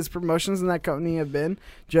do you think his promotions in that company have been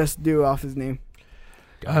just due off his name?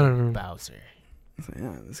 I don't know. Bowser. So,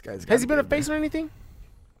 yeah, this guy's. Has he been a gotta face or anything?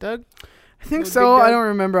 Doug? I think Big so. Doug? I don't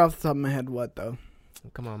remember off the top of my head what though.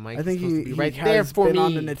 Come on, Mike. I think You're supposed to he be right has there for been me.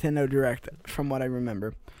 on the Nintendo Direct from what I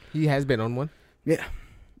remember. He has been on one. And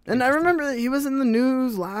I Interesting. remember that he was in the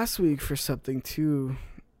news last week for something too.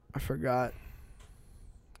 I forgot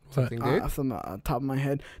What? Something good. off the top of my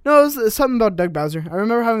head. No, it was something about Doug Bowser. I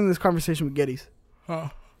remember having this conversation with Geddes.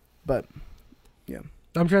 But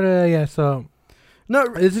I'm trying to, so no,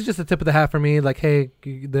 this is just the tip of the hat for me. Like, hey,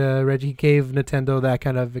 the Reggie gave Nintendo that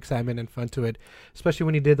kind of excitement and fun to it, especially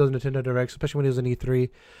when he did those Nintendo Directs, especially when he was in E3.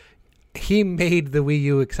 He made the Wii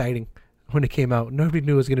U exciting when it came out. Nobody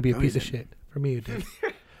knew it was going to be a No, he piece of didn't. shit. For me, he did.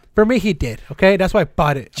 For me, he did. Okay, that's why I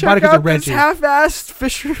bought it. I bought check it 'cause out of this Reggie. half-assed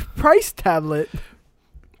Fisher Price tablet.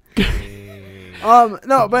 Hey.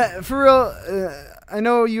 No, but for real, I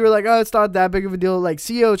know you were like, oh, it's not that big of a deal. Like,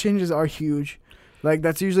 CEO changes are huge. Like,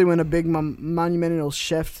 that's usually when a big monumental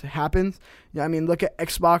shift happens. Yeah, I mean, look at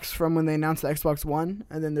Xbox from when they announced the Xbox One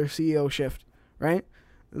and then their CEO shift, right?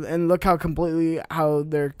 And look how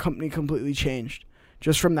their company completely changed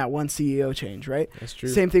just from that one CEO change, right? That's true.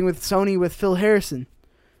 Same thing with Sony with Phil Harrison.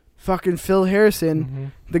 Fucking Phil Harrison,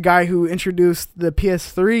 Mhm. the guy who introduced the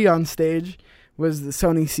PS3 on stage, was the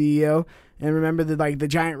Sony CEO. And remember the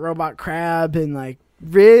giant robot crab and like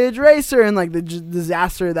Ridge Racer and like the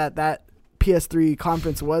disaster that PS3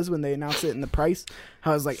 conference was when they announced it in the price.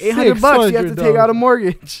 How it was like $800 you have to take out a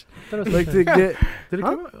mortgage. like to get Did it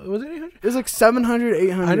Huh? come out? Was it 800? it was like 700,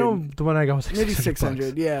 800. I know the one I got was like maybe 600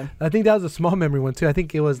 600. Yeah, I think that was a small memory one too. I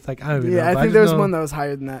think it was like I don't even know. yeah. I but think just there was know- one that was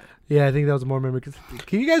higher than that. Yeah, I think that was more memory.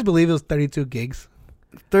 Can you guys believe it was 32 gigs?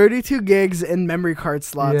 32 gigs and memory card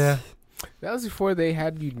slots. Yeah. That was before they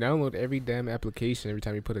had you download every damn application every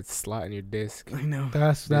time you put a slot in your disc. I know.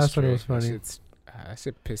 That's when it was funny. That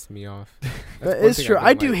shit pissed me off. But it's true.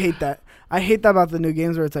 I do hate that. I hate that about the new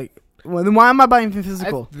games where it's like, well, then why am I buying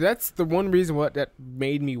physical? That's the one reason that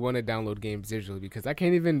made me want to download games digitally, because I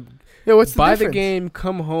can't even Yeah, what's the buy difference? the game,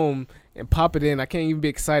 come home, and pop it in. I can't even be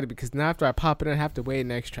excited because now after I pop it in, I have to wait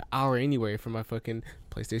an extra hour anyway for my fucking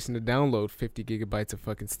PlayStation to download 50 gigabytes of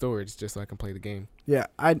fucking storage just so I can play the game. Yeah,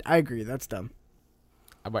 I agree. That's dumb.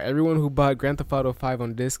 But everyone who bought Grand Theft Auto 5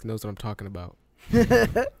 on disc knows what I'm talking about.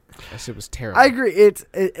 That shit was terrible. I agree.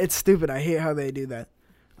 It's stupid. I hate how they do that.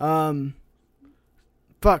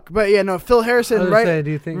 Fuck. But yeah, no. Phil I Harrison, was right? saying,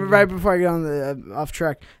 do you think Right before I get on the off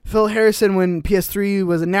track, Phil Harrison, when PS3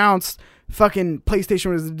 was announced, fucking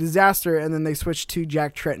PlayStation was a disaster, and then they switched to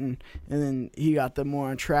Jack Tretton, and then he got them more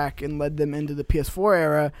on track and led them into the PS4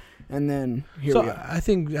 era, and then here we are. I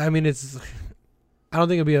think, I mean, I don't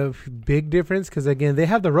think it'll be a big difference because, again, they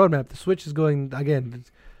have the roadmap. The Switch is going, again,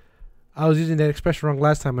 I was using that expression wrong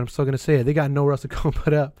last time, and I'm still going to say it. They got nowhere else to go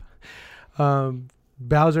but up.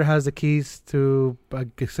 Bowser has the keys to a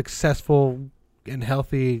successful and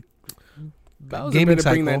healthy Bowser gaming better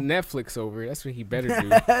bring cycle. that Netflix over. That's what he better do.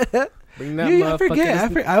 Bring that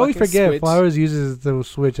Yeah, I always forget. Switch. Flowers uses the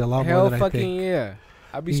Switch a lot more Hell than I fucking think. yeah.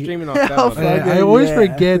 I'll be He- streaming off Hell that fuck one. yeah. I always Yeah.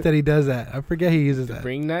 forget that he does that. I forget he uses that.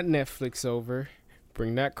 Bring that Netflix over.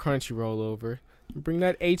 Bring that Crunchyroll over. Bring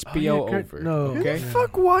that Oh, HBO yeah, over. no. Who Okay. the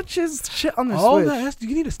fuck watches shit on the All Switch? that,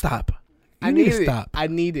 you need to stop. You I need need to it. stop. I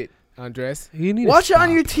need it, Andres. You need Watch to it stop.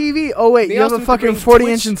 on your TV. Oh wait, They you have also a have to fucking bring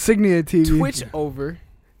 40-inch Twitch- Insignia TV. Twitch over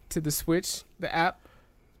to the Switch, the app.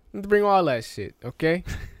 And bring all that shit, okay?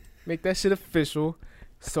 Make that shit official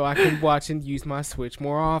so I can watch and use my Switch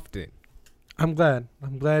more often. I'm glad.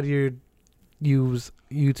 I'm glad you use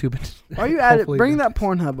YouTube. Why are you at it? Hopefully Bring that- that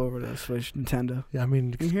Pornhub over to the Switch, Nintendo. Yeah, I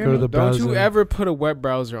mean, You hear go to me? the Don't browser. you ever put a web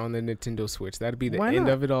browser on the Nintendo Switch. That'd be the Why end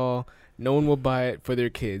not? of it all. No one will buy it for their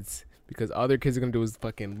kids because all their kids are going to do is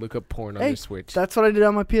fucking look up porn on Hey, their Switch. That's what I did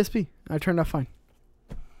on my PSP. I turned out fine.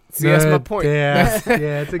 See, that's my point. Yeah, That's,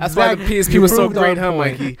 yeah. It's that's why the exact- PSP you was so proved our great, huh,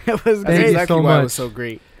 point. Mikey? It was That's Thank you great. exactly so why it much. was so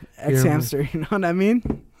great. X Hamster, you know what I mean?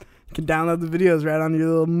 You can download the videos right on your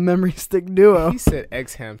little memory stick duo. He said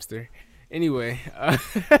X hamster. Anyway,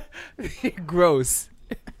 gross.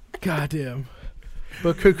 Goddamn.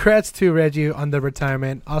 But congrats to Reggie on the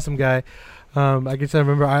retirement. Awesome guy. I guess I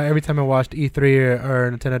remember every time I watched E3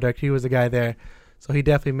 or Nintendo Direct, he was the guy there. So he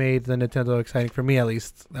definitely made the Nintendo exciting for me, at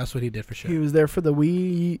least. That's what he did for sure. He was there for the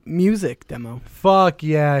Wii Music demo. Fuck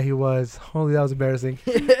yeah, he was. Holy, that was embarrassing.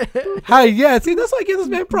 Hi, yeah. See, that's why I give this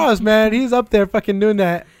man props, man. He's up there fucking doing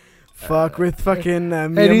that. Fuck with fucking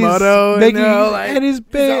And Miyamoto. he's making, like, and he's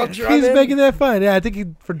all he's drumming. making that fun. Yeah, I think he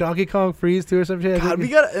for Donkey Kong Freeze too or some shit. I God, think we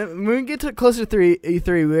got when we get to closer to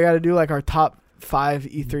E3, we got to do like our top 5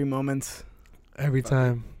 E3 moments. every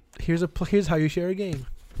time. Here's how you share a game.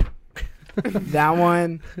 That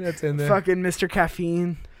one, That's in there. fucking Mr.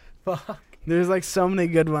 Caffeine. Fuck. There's like so many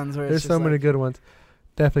good ones. Where There's it's so just many like, good ones.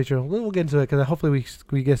 Definitely true. We'll get into it because hopefully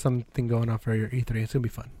we get something going on for your E3. It's gonna be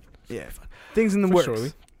fun. Yeah, things in the For works.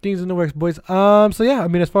 surely. Things in the works, boys. So yeah, I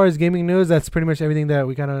mean, as far as gaming news, that's pretty much everything that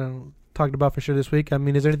we kind of talked about for sure this week. I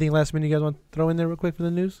mean, is there anything last minute you guys want to throw in there real quick for the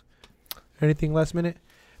news? Anything last minute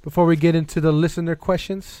before we get into the listener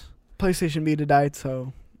questions? PlayStation Vita died,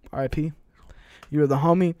 so RIP. You were the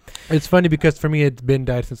homie. It's funny because for me, it's been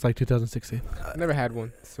died since like 2016. Never had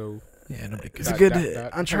one, so Yeah, nobody It's cares. a good that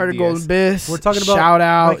Uncharted DS. Golden Abyss. We're talking about shout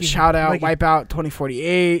out, Mikey, shout out, Mikey. Wipeout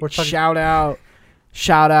 2048. We're talking-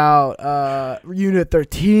 Shout out, Unit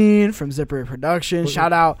 13 from Zipper Production. We're-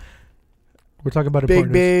 Shout out, We're talking about Big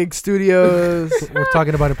important news. Big Studios. We're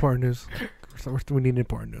talking about important news. We need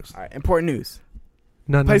important news. All right, important news.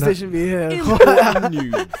 No, PlayStation Vita Important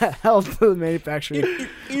news. held to the manufacturer.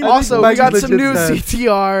 Also, we Mikey's got some legit new sad.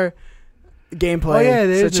 CTR gameplay. Oh, yeah,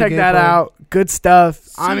 there so is new check that gameplay. out. Good stuff.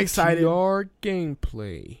 I'm excited. CTR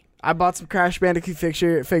gameplay. I bought some Crash Bandicoot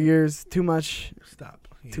figures. Too much. Stop.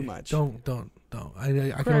 Too much. Don't. I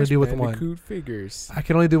can only do with one. Bandicoot figures. I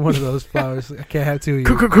can only do one of those flowers. I can't have two of you.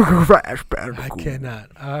 Crash I Bandicoot. cannot.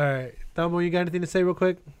 All right. Thumbo, you got anything to say real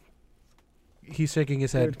quick? He's shaking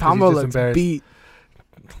his head. 'cause Tombo he's just looks embarrassed. beat.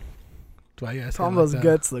 Do I gotta say it Tombo's like that?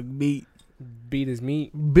 guts look beat. Beat his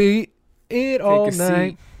meat. Beat it all a seat.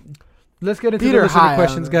 night. Let's get into Beat the or listener high, I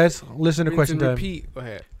questions, don't know. guys. Listener Rinse question and time. repeat. Go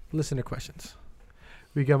ahead. Listener questions.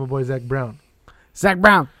 We got my boy Zach Brown. Zach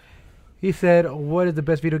Brown. He said, "What is the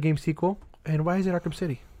best video game sequel, and why is it Arkham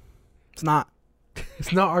City?" It's not.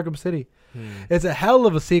 It's not Arkham City. It's a hell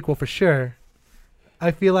of a sequel for sure.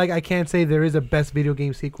 I feel like I can't say there is a best video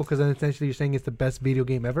game sequel because then essentially you're saying it's the best video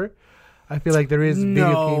game ever. I feel like there is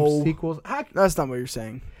video No. game sequels. That's not what you're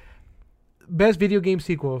saying. Best video game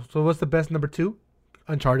sequel. So what's the best number 2?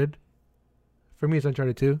 Uncharted. For me, it's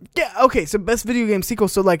Uncharted 2. Yeah, okay, so best video game sequel.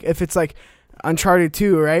 So, like, if it's, like, Uncharted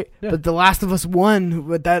 2, right? Yeah. But The Last of Us 1,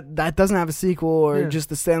 but that doesn't have a sequel, or Yeah. just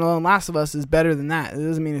the standalone Last of Us is better than that. It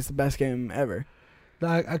doesn't mean it's the best game ever.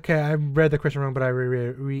 Okay, I read the question wrong, but I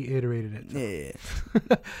reiterated it.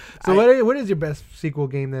 Yeah. So what is your best sequel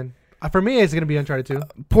game then? For me, it's gonna be Uncharted 2.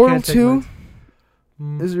 Portal Can't take 2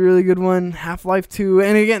 mine. is a really good one. Half-Life 2.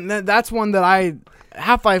 And again, that's one that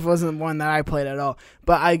Half-Life wasn't one that I played at all.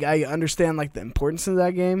 But I understand, like, the importance of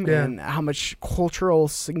that game Yeah. and how much cultural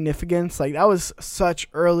significance. Like, that was such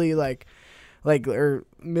early, like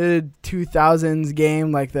mid 2000s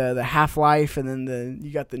game, like the Half-Life, and then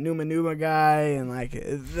you got the Numa Numa guy, and like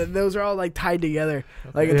those are all like tied together,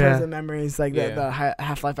 like in terms of memories, like the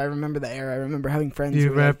Half-Life. I remember the era. I remember having friends. You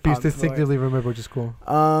distinctively remember, which is cool.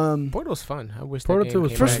 Portal's fun. I wish Portal that 2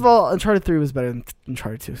 was game First came of all, Uncharted 3 was better than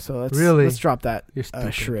Uncharted 2, so let's drop that You're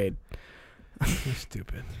stupid. charade. You're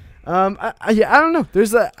stupid. I don't know.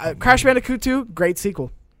 There's a Crash Bandicoot 2, great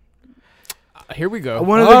sequel. Here we go.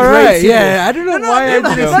 One of the All great right, sequels. yeah. I don't know why I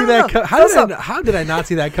didn't see that. How did I not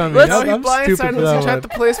see that coming? Let's- I'm stupid for that one. the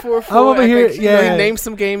PS4. I'm over here, He yeah. named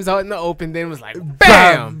some games out in the open, then was like,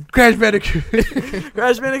 bam. Crash Bandicoot.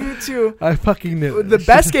 Crash Bandicoot 2, I fucking knew it. the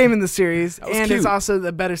best game in the series, That was and cute. it's also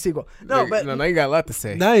the better sequel. No, but now you got a lot to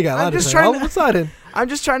say. Now you got a lot I'm to just say. trying to- What's that in? I'm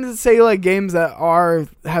just trying to say like games that are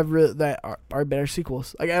better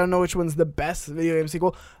sequels. Like I don't know which one's the best video game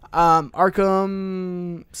sequel.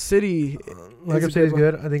 Arkham City. Arkham City is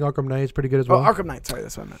good. I think Arkham Knight is pretty good as well. Arkham Knight. Sorry,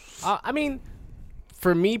 that's what I meant. I mean,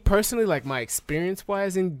 for me personally, like my experience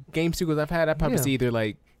wise in game sequels I've had, I probably Yeah. see either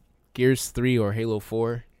like Gears 3 or Halo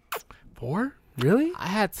 4. 4? Really? I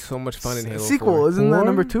had so much fun in Halo Sequel, 4. isn't that 4?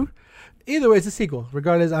 number 2? Either way, it's a sequel.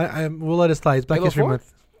 Regardless, we'll let it slide. It's Black Halo History 4?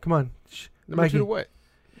 Month. Come on. Number Mikey. 2 to what?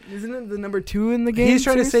 Isn't it the number 2 in the game? He's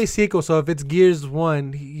trying to series? say sequel, so if it's Gears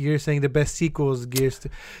 1, you're saying the best sequel is Gears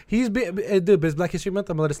 2. Dude, but it's Black History Month.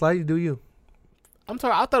 I'm going to let it slide. You do you. I'm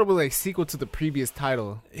sorry, I thought it was like sequel to the previous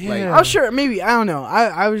title. Like, Yeah. Oh, sure, maybe. I don't know.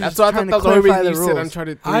 I was that's just what I trying thought to that was the only clarify reason the you said rules.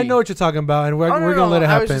 Uncharted 3. I know what you're talking about, and we're Oh, no, going to let it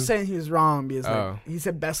I was happen. just saying he was wrong because Oh. he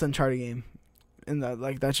said best Uncharted game, and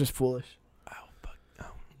that's just foolish.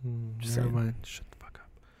 Just Never saying. mind. Shut the fuck up.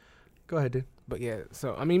 Go ahead, dude. But yeah,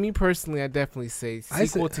 so I mean, me personally, I definitely say I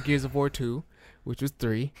sequel say- to Gears of War 2, which was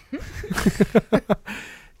 3.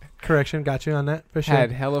 Correction. Got you on that. For sure.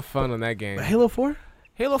 Had hella fun on that game. Halo 4?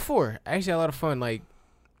 Halo 4, I actually had a lot of fun. Like,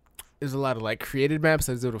 there's a lot of like created maps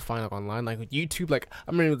I was able to find like online, like with YouTube. Like,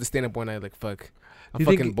 I'm ready to stand up one night. Like, fuck, I'm You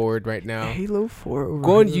think- fucking bored right now. Halo 4 over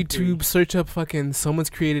Go on Halo 3. YouTube, search up fucking someone's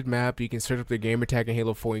created map. You can search up their gamer tag in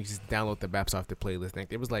Halo 4. And you just download the maps off the playlist.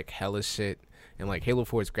 Like, it was like hella shit, and like Halo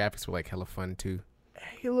 4's graphics were like hella fun too.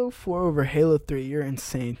 Halo 4 over Halo 3. You're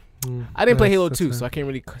insane. I didn't play That's- Halo that's 2, fair. so I can't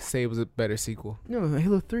really say it was a better sequel. No,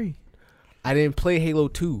 Halo 3. I didn't play Halo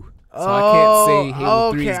 2, so I can't say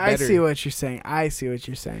Halo 3 is I better. see what you're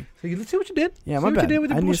saying. So you see what you did? Yeah, See my what bad. you did with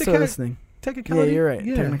the I need to bullshit start listening. Yeah, technicality? you're right.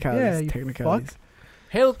 Yeah. Technicalities. Yeah, you Technicalities. fuck.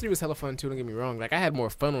 Halo 3 was hella fun too, don't get me wrong. Like, I had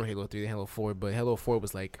more fun on Halo 3 than Halo 4, but Halo 4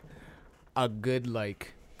 was like a good,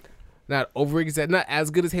 like, not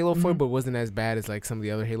as good as Halo 4, Mhm. but wasn't as bad as like some of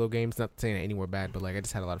the other Halo games. Not saying any were bad, but like I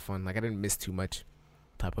just had a lot of fun. Like, I didn't miss too much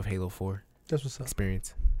type of Halo 4 That's what's up.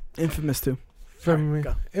 experience. Infamous 2. For me,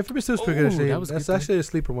 go. Infamous 2 is pretty Ooh, good. Actually. that was That's good, actually a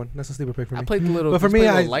sleeper one. That's a sleeper pick for I me. played the little, But for did you me, play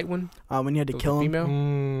the I- little light one. When you had to The kill him.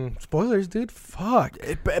 female. Spoilers, dude. Fuck.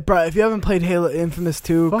 Bro, if you haven't played Halo Infamous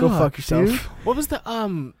 2, go fuck yourself. dude. What was the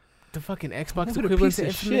fucking Xbox What a equivalent piece to of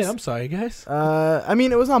Infamous? shit. I'm sorry, guys. I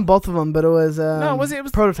mean, it was on both of them, but it was No, was it? It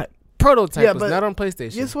was prototype. Prototype. Yeah, was but- not on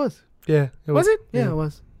PlayStation. Yes, it was. Yeah. was it? Yeah, it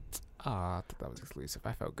was. Oh, I thought that was exclusive.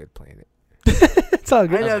 I felt good playing it. It's all I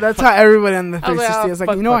good. know, that's how everybody on the I was like, 360 oh, is like,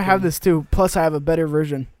 fuck you know, I have fucking- this too. Plus, I have a better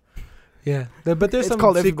version. Yeah. But there's It's some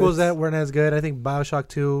called sequels Infamous. that weren't as good. I think Bioshock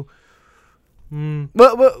 2.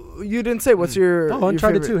 What you didn't say? What's your? Oh, your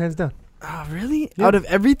Uncharted 2, favorite? hands down. Oh, really? Yep. Out of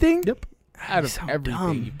everything? Yep. Out You of sound everything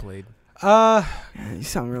dumb. you played. Uh, Yeah, you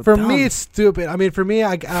sound real for dumb. me, it's stupid. I mean, for me,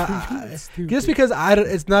 just because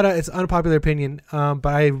it's unpopular opinion. But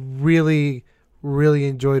I really, really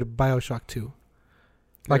enjoyed Bioshock 2.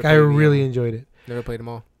 Like, I Never played any of really them. enjoyed it. Never played them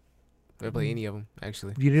all. Never played any of them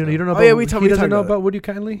actually. You don't So- know Oh, about. yeah, we talked- he we doesn't talked know about about Would You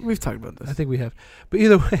Kindly? We've talked about this. I think we have. But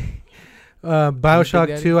either way, Bioshock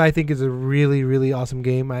Daddy? 2, I think, is a really, really awesome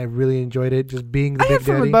game. I really enjoyed it. Just being the I Big had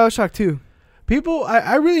fun Daddy. with Bioshock 2. People,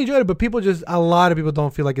 I really enjoyed it, but a lot of people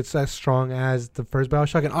don't feel like it's as strong as the first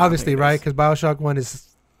Bioshock. And obviously, think it right? is. Because Bioshock 1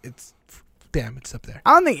 it's up there.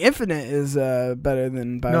 I don't think Infinite is better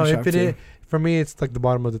than Bioshock No, Infinite, 2. for me, it's like the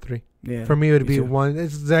bottom of the three. Yeah. For me, it would me be too. one.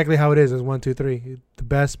 It's exactly how it is. It's 1, 2, 3. The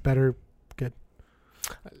best, better.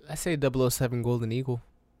 I say 007 Golden Eagle.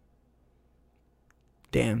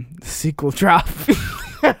 Damn, the sequel drop.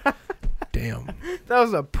 Damn. That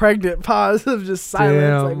was a pregnant pause of just silence.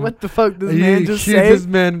 Damn. Like, what the fuck this man just say? This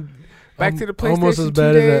man. Back to the PlayStation almost as 2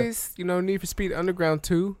 bad as that. days. You know, Need for Speed Underground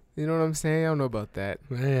 2. You know what I'm saying? I don't know about that.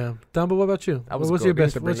 Damn. Dumbo, what about you? I was What's cool. your They used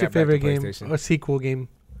best? to bring What's your that back to favorite game PlayStation. or sequel game?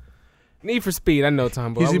 Need for Speed. I know,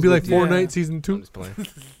 Tom. He's gonna be like Yeah. Fortnite Season I'm 2. just playing.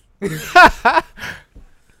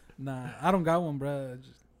 Nah, I don't got one, bro.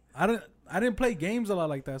 I didn't play games a lot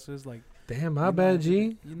like that, so it's like Damn, my You bad, know,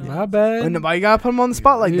 G. you know, My bad. And why you gotta put him on the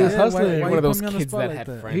spot like He that? was hustling. why One you of those put me on the kids spot that like had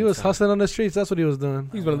that? friends. He was huh? hustling on the streets. That's what he was doing.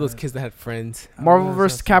 He's one of those kids that had friends. Marvel was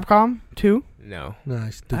vs. hustling. Capcom 2. No. Nah, I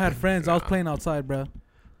stupid. had friends. I was Nah. playing outside, bro.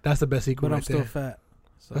 That's the best sequel But I'm right still there. fat.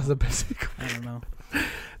 So That's the best sequel. I don't know. That's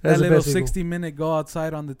That the little best sequel. 60-minute go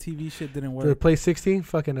outside on the TV shit didn't To work. play 16?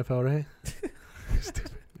 Fuck NFL, right?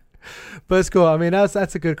 Stupid. But it's cool. I mean, that's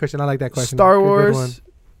a good question. I like that question. Star Good one. Wars,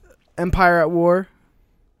 Empire at War,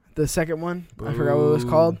 the second one. I forgot what it was Boo.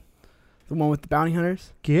 called. The one with the bounty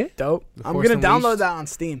hunters. Get? Dope. The I'm Force gonna download Unleashed. that on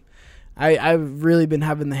Steam. I've really been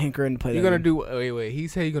having the hankering to play You're that. gonna game. do wait. He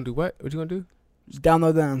said you're gonna do what? What you gonna do Just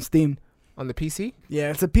download that on Steam. on the PC?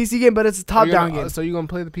 Yeah, it's a PC game, but it's a Are you top-down gonna- game. So you gonna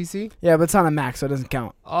play the PC? Yeah, but it's on a Mac, so it doesn't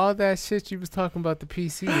count. All that shit you was talking about the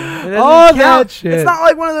PC. It doesn't Oh, count. that shit. It's not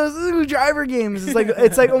like one of those ooh, driver games.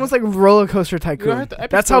 It's like almost like Roller Coaster You don't Tycoon. have to- Epic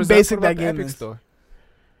That's Store how is up. basic What about that the game Epic is. Store?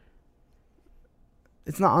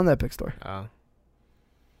 It's not on the Epic Store. Oh,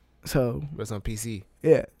 So but it's on PC.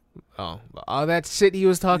 yeah, Oh, but all that shit he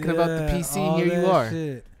was talking about the Yeah, PC. all Here you that are.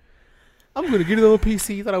 shit. I'm gonna get it on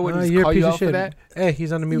PC. You thought I wouldn't just you're a call piece you of out for shit. that? Hey,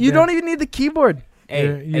 he's on the mute. you band. don't even need the keyboard. Hey,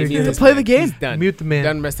 You're- hey, you're he's good. done. Play the game. He's done. Mute the man.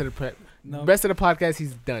 Done. Rest of the No. rest of the podcast.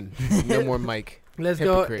 He's done. No more mic. Let's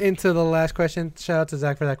Hypocrite. go into the last question. Shout out to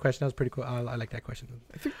Zach for that question. That was pretty cool. I like that question.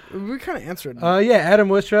 I think we kind of answered. Yeah, Adam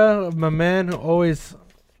Wistra, my man, who always.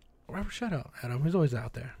 Robert, shout out, Adam. He's always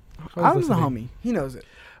out there. Always Adam's the listening. homie. He knows it.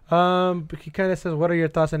 But he kind of says, "What are your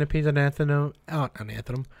thoughts and opinions on Anthem?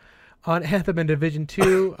 On Anthem and Division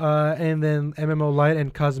 2, and then MMO Lite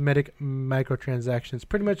and cosmetic microtransactions.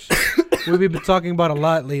 Pretty much, what we've been talking about a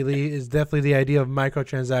lot lately is definitely the idea of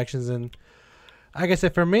microtransactions. And like I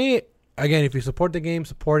said, for me, again, if you support the game,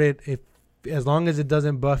 support it. If as long as it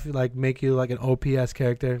doesn't buff like make you like an OPS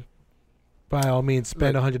character, by all means,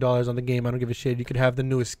 spend $100 on the game. I don't give a shit. You could have the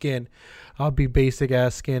newest skin. I'll be basic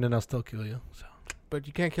ass skin and I'll still kill you. So But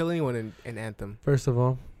you can't kill anyone in Anthem first of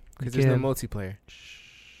all, because you there's no can. multiplayer.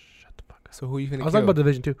 Shut the fuck up. So who you gonna I was kill? talking about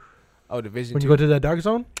Division 2. Oh, Division When 2. you go to that dark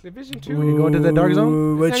zone? Division When you go into the dark zone?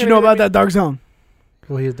 Ooh, It's What not you gonna know be about big- that dark zone?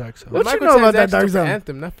 Well, he is dark zone. What you know about that Microtransactions dark are for zone?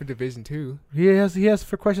 Anthem, not for Division 2. He has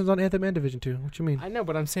for questions on Anthem and Division 2. What you mean? I know,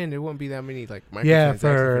 but I'm saying there won't be that many like microtransactions Yeah, for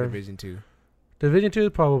for- Division 2. Division 2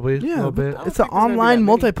 probably a Yeah, little but bit. don't it's an think there's gonna be online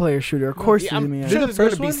that many. multiplayer shooter. Of course, Yeah, you I'm mean. sure the there's gonna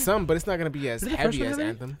first be one? some, but it's not gonna be as Is it the heavy first one as already?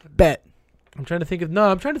 Anthem. Bet. I'm trying to think of if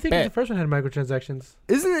Bet. the first one had microtransactions.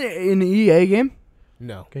 Isn't it an EA game?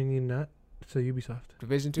 No, Can you not? So Ubisoft.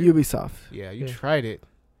 Division 2. Ubisoft. Yeah, you Yeah. tried it.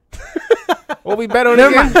 Well, we bet on it.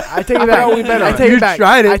 Never again. mind. I take I it back. forgot we bet I on. take You it back.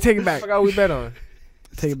 tried it. I take it I back. forgot we bet on.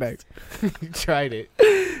 Take it back. You tried it.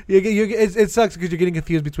 It sucks because you're getting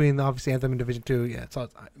confused between obviously Anthem and Division 2. Yeah, it's all,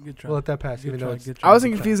 Good try. we'll let that pass. Good Even though try, it's, good try, I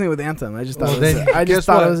wasn't good try. confusing it with Anthem. I just thought. Well, it was, then I just guess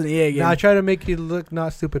thought what? it was an EA game. now I try to make you look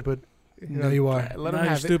not stupid, but no, you are. Let Now them you're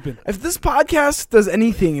have it. stupid. If this podcast does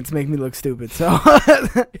anything, it's make me look stupid. So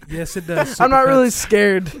Yes, it does. I'm not really Supercuts.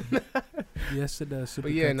 scared. Yes, it does.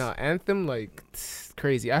 But yeah, Supercuts. no, Anthem like it's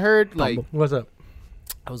crazy. I heard like What's up?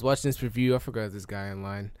 I was watching this review. I forgot this guy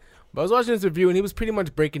online, but I was watching this review and he was pretty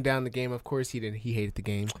much breaking down the game. Of course, he hated the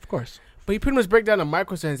game, Of course. but he pretty much break down the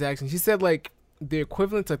microtransactions. He said like the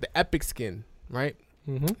equivalent to like the Epic skin, right?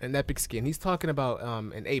 Mm-hmm. An Epic skin. He's talking about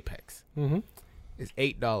an Apex Mm-hmm. is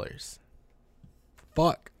 $8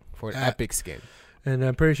 Fuck. for an Uh, Epic skin. And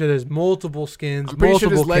I'm pretty sure there's multiple skins, I'm pretty sure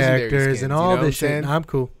multiple there's legendary characters, skins, and you all know what this shit. I'm And saying? I'm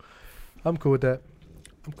cool. I'm cool with that.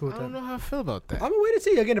 I'm cool I with don't that. know how I feel about that. I'm gonna wait and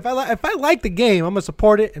see. Again, if I like the game, I'm gonna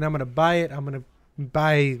support it and I'm gonna buy it. I'm gonna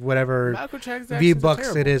buy whatever Microtransactions V are bucks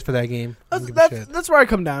terrible. it is for that game. I don't give a That's, shit. that's where I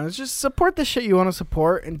come down. It's just support the shit you want to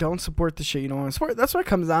support and don't support the shit you don't want to support. That's what it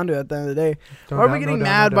comes down to at the end of the day. No Why are doubt, we no getting doubt,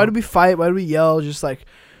 mad? no Why doubt. do we fight? Why do we yell? Just like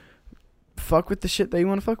fuck with the shit that you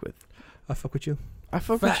want to fuck with. I fuck with you. I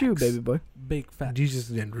fuck with you, Facts. baby boy. Big fat. Jesus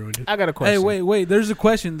didn't ruin it. I got a question. Hey, wait. There's a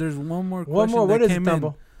question. There's one more question. One more. What that is it, came Tumble?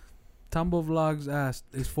 in. Tumble Vlogs asked,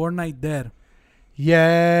 "Is Fortnite dead?"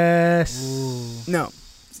 Yes. No,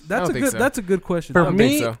 That's a think good. so. That's a good question. For I don't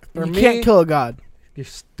me, think for you me, can't kill a god. you're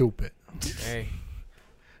stupid. Hey,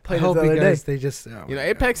 I Played it hope the other because day. they just. you know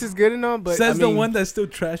Apex is good and all, but Says I the mean, one that's still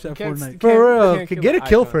trash at can't- Fortnite. For real, can't get a an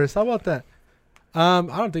kill icon. first. How about that? I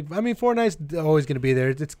don't think. I mean, Fortnite's always going to be there.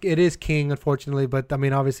 It is king, unfortunately. But I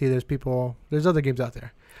mean, obviously, there's other games out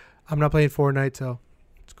there. I'm not playing Fortnite, so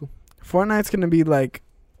it's cool. Fortnite's gonna be like,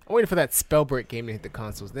 I'm waiting for that Spellbreak game to hit the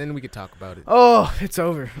consoles. Then we could talk about it. oh, it's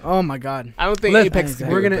over. Oh my god. I don't think Let's- Apex is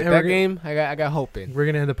we're good, gonna- but we're that gonna- game, I got hope in. We're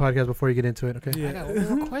gonna end the podcast before you get into it. Okay. Yeah. I got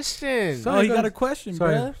one more question. Sorry, Oh, you go got ahead. a question,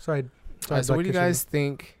 Sorry. bro. Sorry. Alright, so what do you Black guys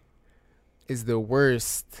think is the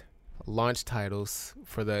worst launch titles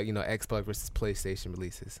for the Xbox versus PlayStation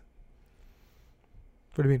releases?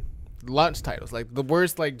 What do you mean? launch titles, like the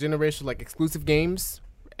worst like generation like exclusive games,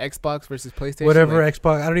 Xbox versus PlayStation. Whatever like,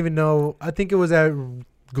 Xbox. I don't even know. I think it was at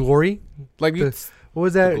Glory. like The- What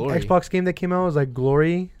was that Glory. Xbox game that came out? It was like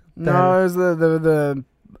Glory. No, it was the.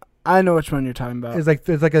 I know which one you're talking about. It's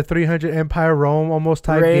like a 300 Empire Rome almost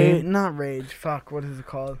type game. Not Rage. Fuck. What is it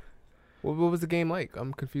called? what was the game like?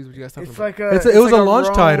 I'm confused. What you guys talking It's about? like a. It was like a launch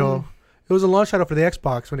Rome- title. It was a launch title for the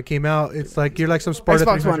Xbox when it came out. It's like you're like some Sparta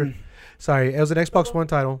Xbox 300. One. Sorry, it was an Xbox One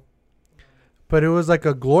title, but it was like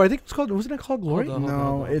a Glory. I think it's called. Wasn't it called Glory? Hold on.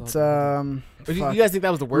 No, it's But you fuck. guys think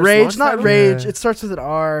that was the worst? Rage. launch Not title? Rage. Yeah. It starts with an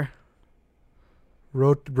R.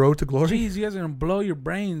 Road to Glory. Jeez, you guys are gonna blow your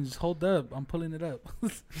brains. Hold up, I'm pulling it up.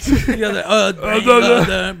 You guys are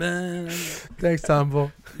like, Thanks, Tombo.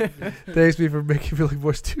 Thanks me for making me look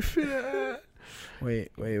more stupid. Wait.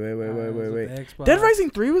 Xbox. Dead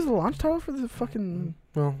Rising 3 was the launch title for the fucking.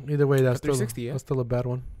 Well, either way, that's still 360, yeah. that's still a bad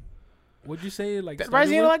one. What'd you say? Like Dead started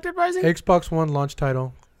Rising, you with? don't like Dead Rising? Xbox One launch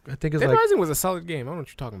title. I think it's Dead like Rising was a solid game. I don't know what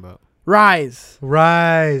you're talking about. Rise.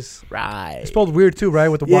 Rise. Rise. It's spelled weird too, right?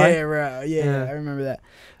 With the Yeah, Y. right. Yeah, Yeah. I remember that.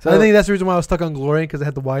 I think that's the reason why I was stuck on Glory because it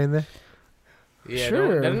had the Y in there. Yeah,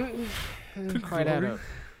 Sure. Doesn't quite add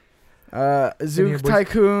up. Zook here, boys.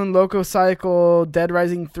 Tycoon, Loco Cycle, Dead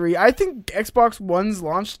Rising 3. I think Xbox One's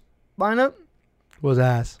launch lineup Was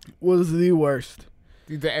ass. was the worst.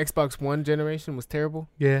 The Xbox One generation was terrible.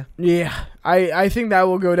 Yeah. Yeah, I think that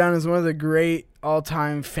will go down as one of the great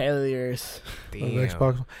all-time failures. Of Damn.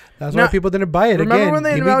 Xbox. That's Now, why people didn't buy it. remember Again, when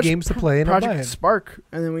they give me announced games to play and I'll buy Project it. Spark,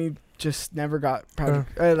 and then we just never got Project.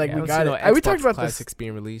 Yeah, we I don't got see it. no We talked Xbox about Classics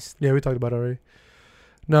being released. Yeah, we talked about it already.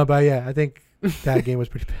 No, but yeah, I think that game was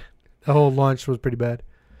pretty bad. The whole launch was pretty bad.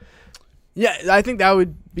 Yeah, I think that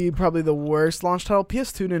would be probably the worst launch title.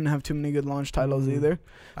 PS2 didn't have too many good launch titles either.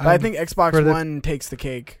 But I think Xbox for the- One takes the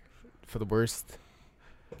cake. For the worst.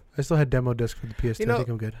 I still had demo disc for the PS2. You know- I think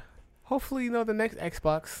I'm good. Hopefully, the next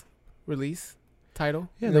Xbox release title.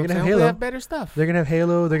 Yeah, you they're know gonna have what I'm saying? Hopefully Halo. they have better stuff. They're gonna have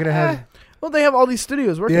Halo. They're gonna have. Well, they have all these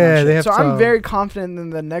studios working Yeah, on shit. they have so I'm some- very confident in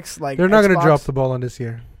the next They're not gonna Xbox. drop the ball on this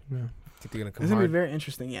year. Yeah. Think they're gonna come It's gonna be hard. very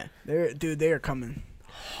interesting. Yeah, they are coming.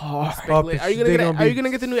 Up, Speculate. Are you they gonna gonna are you be-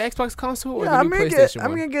 get the new Xbox console or Yeah, the I'm new gonna PlayStation get. one?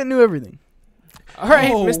 I'm gonna get new everything. All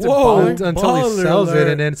right, Whoa, Mr. whoa. Baller. Until he Baller sells it alert.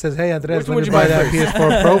 and then says, "Hey, Andres, Which let one me you buy buy that first?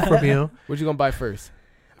 PS4 Pro from you." What you gonna buy first?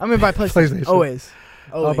 I'm gonna buy PlayStation. PlayStation. Always.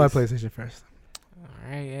 I'll buy PlayStation first. All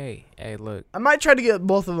right, hey, look. I might try to get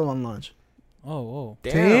both of them on launch. Oh,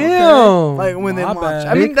 Damn. Like when they My launch. bad.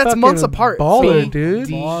 I mean, Big that's months fucking apart. Baller, Big dude.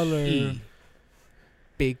 Baller. D-E.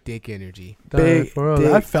 Big dick energy. Big For real.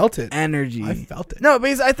 dick I felt it. Energy. I felt it. No,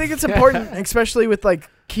 because I think it's important, especially with like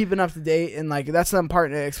keeping up to date and like that's the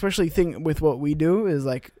part. Especially thing with what we do is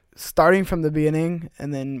like starting from the beginning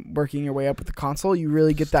and then working your way up with the console. You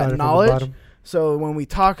really get that Started from the knowledge. bottom. So when we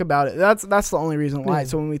talk about it, that's the only reason why. Yeah.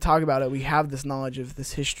 So when we talk about it, we have this knowledge of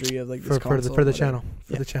this history of like this for console. the whatever. channel.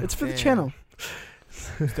 For Yeah, the channel. It's for the Damn. channel.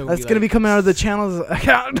 Still That's gonna be coming out of the channel's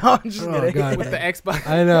account. No, I'm just Oh, kidding. God. with the Xbox.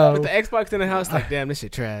 I know. With the Xbox in the house, like, damn, this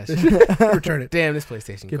shit trash. Return it. Damn, this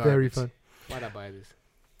PlayStation. Get that garbage. refund. Why'd I buy this?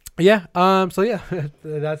 Yeah. So yeah,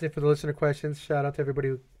 that's it for the listener questions. Shout out to everybody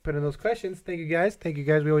who put in those questions. Thank you guys.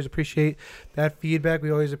 We always appreciate that feedback.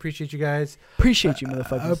 We always appreciate you guys. Appreciate you, I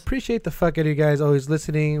motherfuckers. appreciate the fuck out of you guys always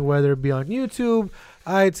listening, whether it be on YouTube,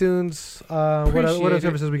 iTunes, what Appreciate other it.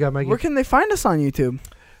 services we got, Mikey? Where can they find us on YouTube?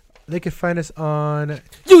 They can find us on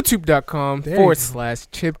YouTube.com There you go. /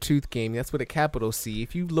 Chiptooth Gaming. That's with a capital C.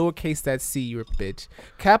 If you lowercase that C, you're a bitch.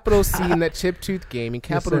 Capital C in that Chiptooth Gaming.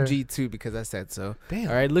 Capital sir. G too, because I said so. damn.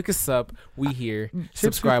 All right, look us up. We here. Chiptooth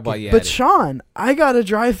Subscribe while Gaming. you at But it. Sean, I gotta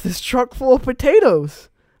drive this truck full of potatoes.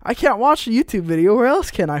 I can't watch a YouTube video. Where else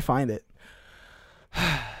can I find it?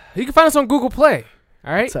 You can find us on Google Play.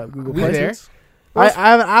 All right. What's up, Google We Play? there. I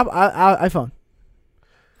have an iPhone.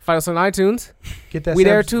 Find us on iTunes. Get that. We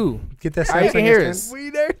there Samsung- too. Get that. All right, you can Samsung hear S10. us. We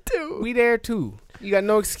there too. We there too. You got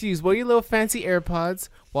no excuse. Wear your little fancy AirPods.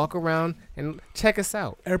 Walk around and check us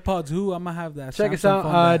out. AirPods who? I'm gonna have that. Check us Samsung out.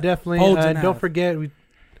 phone back. Definitely. Folds in And don't half. forget we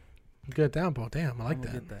good down, bro. Damn, I like I'm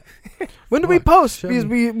gonna that. get that. When did we Fuck, post? show Because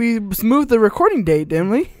me. we smoothed the recording date, didn't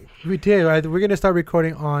we? We did. Right? We're gonna start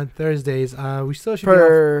recording on Thursdays. We still should be off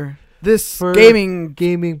For this For- gaming.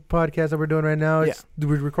 gaming podcast that we're doing right now.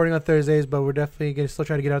 We're recording on Thursdays, but we're definitely gonna still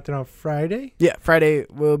try to get out there on Friday. Yeah, Friday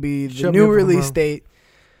will be the Shut me new up if I'm release wrong. date.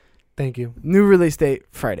 Thank you. New release date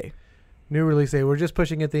Friday. New release day. We're just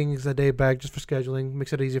pushing it things a day back just for scheduling.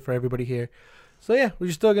 Makes it easier for everybody here. So yeah,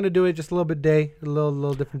 we're still gonna do it just a little bit day, a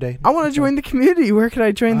little different day. I want to join the community. Where can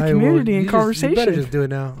I join the I will- community you and just- You conversation? better just do it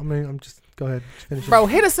now. I mean, I'm just go ahead. Just finish Bro, it.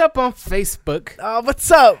 hit us up on Facebook. What's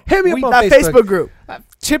up? Hit me up on That Facebook. Facebook group.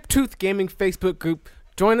 Chiptooth Gaming Facebook group.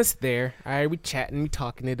 Join us there. All right, we chatting, we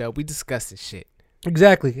talking it up, we discussing shit.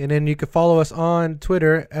 Exactly. And then you can follow us on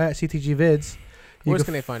Twitter at CTGVids. Where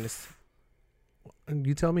can they find us?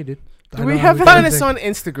 You tell me, dude. Do we have Find us on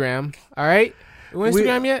Instagram. All right. We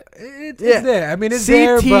Instagram yet? It's Yeah. there. I mean, it's CT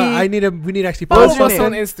there, but we need to actually Follow post your us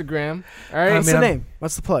something. on Instagram. All right. What's the name?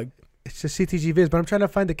 What's the plug? It's just CTG Vids, but I'm trying to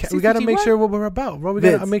find we got to CTG make what? sure what we're about, bro. We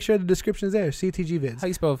got to Vids. make sure the description is there. CTG Vids. How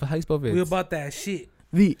you spell vids? We about that shit.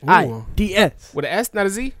 VIDS. With an S, not a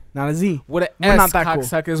Z. Not a Z. With an We're S, not that cool.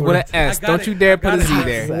 cocksuckers. With an S. I got Don't it. you dare I put a got Z it.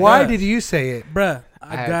 there. Why Bruh. did you say it? Bruh,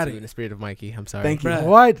 I I had got to in it. the spirit of Mikey. I'm sorry. Thank you. Bruh.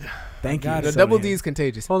 What? Thank I you. got The it. double Sonia. D is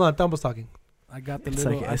contagious. Hold on, Thumble's talking. I got the It's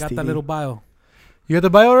little. like I got STD. the little bio. You got the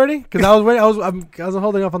bio already? Because I was waiting. I was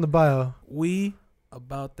holding off on the bio. We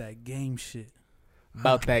about that game shit.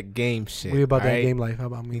 About that game shit. We about that alright? game life. How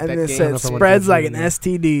about me? And That it game. said I don't know if I wanna spreads do like it an anymore.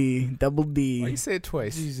 STD. Double Why D. you say it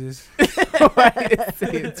twice? Jesus. Why say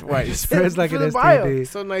it twice? Spreads like For an the bio. STD.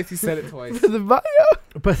 So nice you said it twice. For the bio.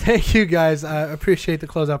 But thank you guys. I appreciate the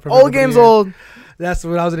closeout from Old everybody game's here. old. That's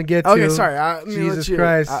what I was gonna get to. Okay, sorry. Let me Jesus let you.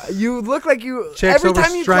 Christ. You look like you. Checks every over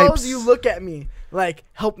time you stripes. close, you look at me like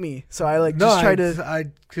help me. So I like No, just try to.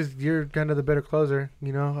 because you're kind of the better closer.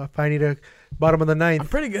 You know, if I need a bottom of the I'm ninth,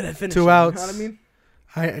 pretty good at finishing. 2 outs. You know what I mean?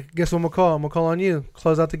 I guess what I'm gonna call. I'm gonna call on you.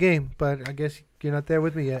 Close out the game. But I guess you're not there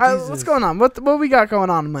with me yet. What's going on? What we got going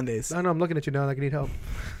on Mondays? I know. I'm looking at you now. Like I need help.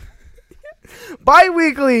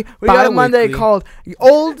 Bi-weekly, we got a Monday Bi-weekly. called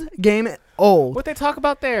Old Game Old. What they talk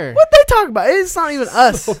about there? What they talk about? It's not even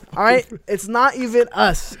us. All right, it's not even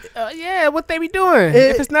us. Yeah, what they be doing? It-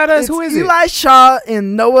 if it's not us, It's who is it? Eli Shaw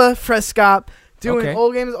and Noah Frescott doing Okay.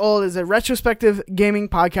 Old Games Old is a retrospective gaming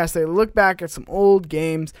podcast. They look back at some old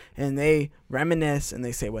games and they reminisce and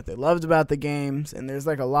they say what they loved about the games. And there's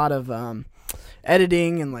like a lot of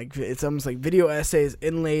editing and like it's almost like video essays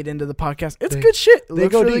inlaid into the podcast. It's They- good shit. It they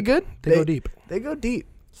looks go really deep. good. They go deep. They go deep.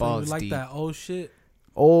 So Balls you like deep. that old shit?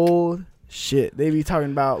 Old shit. They be talking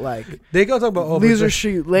about like They go talk about Loser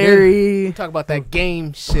Shoot Larry. Talk about that game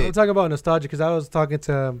I'm shit. talking about nostalgia because I was talking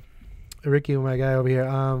to Ricky, my guy over here,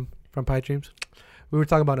 from Pie Dreams. We were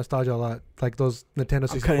talking about nostalgia a lot, like those Nintendo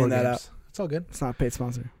 64 cutting that games. out. It's all good. It's not a paid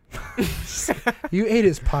sponsor. You ate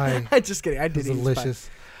his pie. I'm just kidding. I It's did eat his pie. delicious.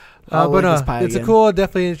 I'll But lick his pie it's a again. cool,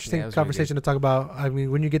 definitely interesting Yeah, it was really conversation to talk about. I mean,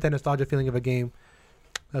 when you get that nostalgia feeling of a game,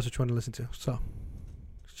 that's what you want to listen to. So,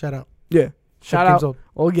 shout out. Yeah. Shout Games out. Old.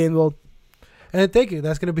 Old Games Old. And thank you.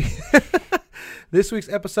 That's going to be this week's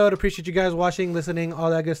episode. Appreciate you guys watching, listening, all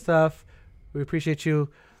that good stuff. We appreciate you.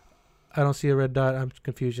 I don't see a red dot. I'm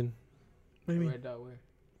confusion. What do you mean?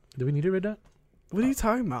 Do we need a red dot? What are you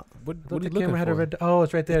talking about? What, I thought what are the you looking camera had a for? red dot. Oh,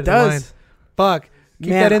 it's right there. It the line. does. Fuck. Keep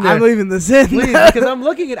Man, that in there. I'm leaving this in. Please, because I'm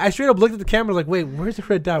looking at I straight up looked at the camera like, wait, where's the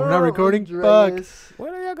red dot? We're not Oh, recording? Fuck. Andreas. What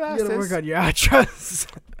are your You gotta work glasses? on your outros.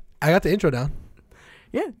 I got the intro down.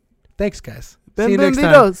 Yeah. Thanks, guys. See you next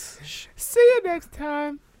time. Benvenidos. See you next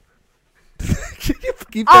time.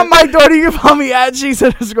 Keep On that- my door, you can follow me at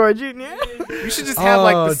Cheese_Junior. You should just have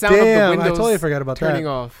like the sound damn, of the I windows totally forgot about turning that.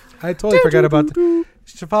 off. I totally forgot about that.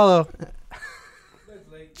 Should follow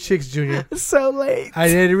Chicks Junior. It's so late.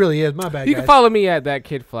 It really is. My bad, You guys. can follow me at that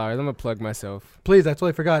Kid Flowers. I'm gonna plug myself. Please, I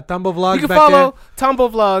totally forgot. Tumble Vlogs You can back follow Tombo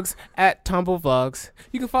Vlogs at Tombo Vlogs.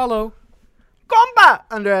 You can follow Compa,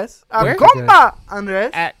 Andres. Where? Compa, Andres.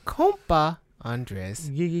 at Compa Andres.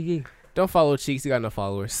 there. Yeah. Don't follow Cheeks. You got no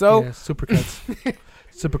followers. So Yeah, Supercuts.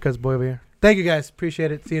 Supercuts boy over here. Thank you guys.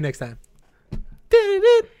 Appreciate it. See you next time. Did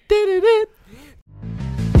it.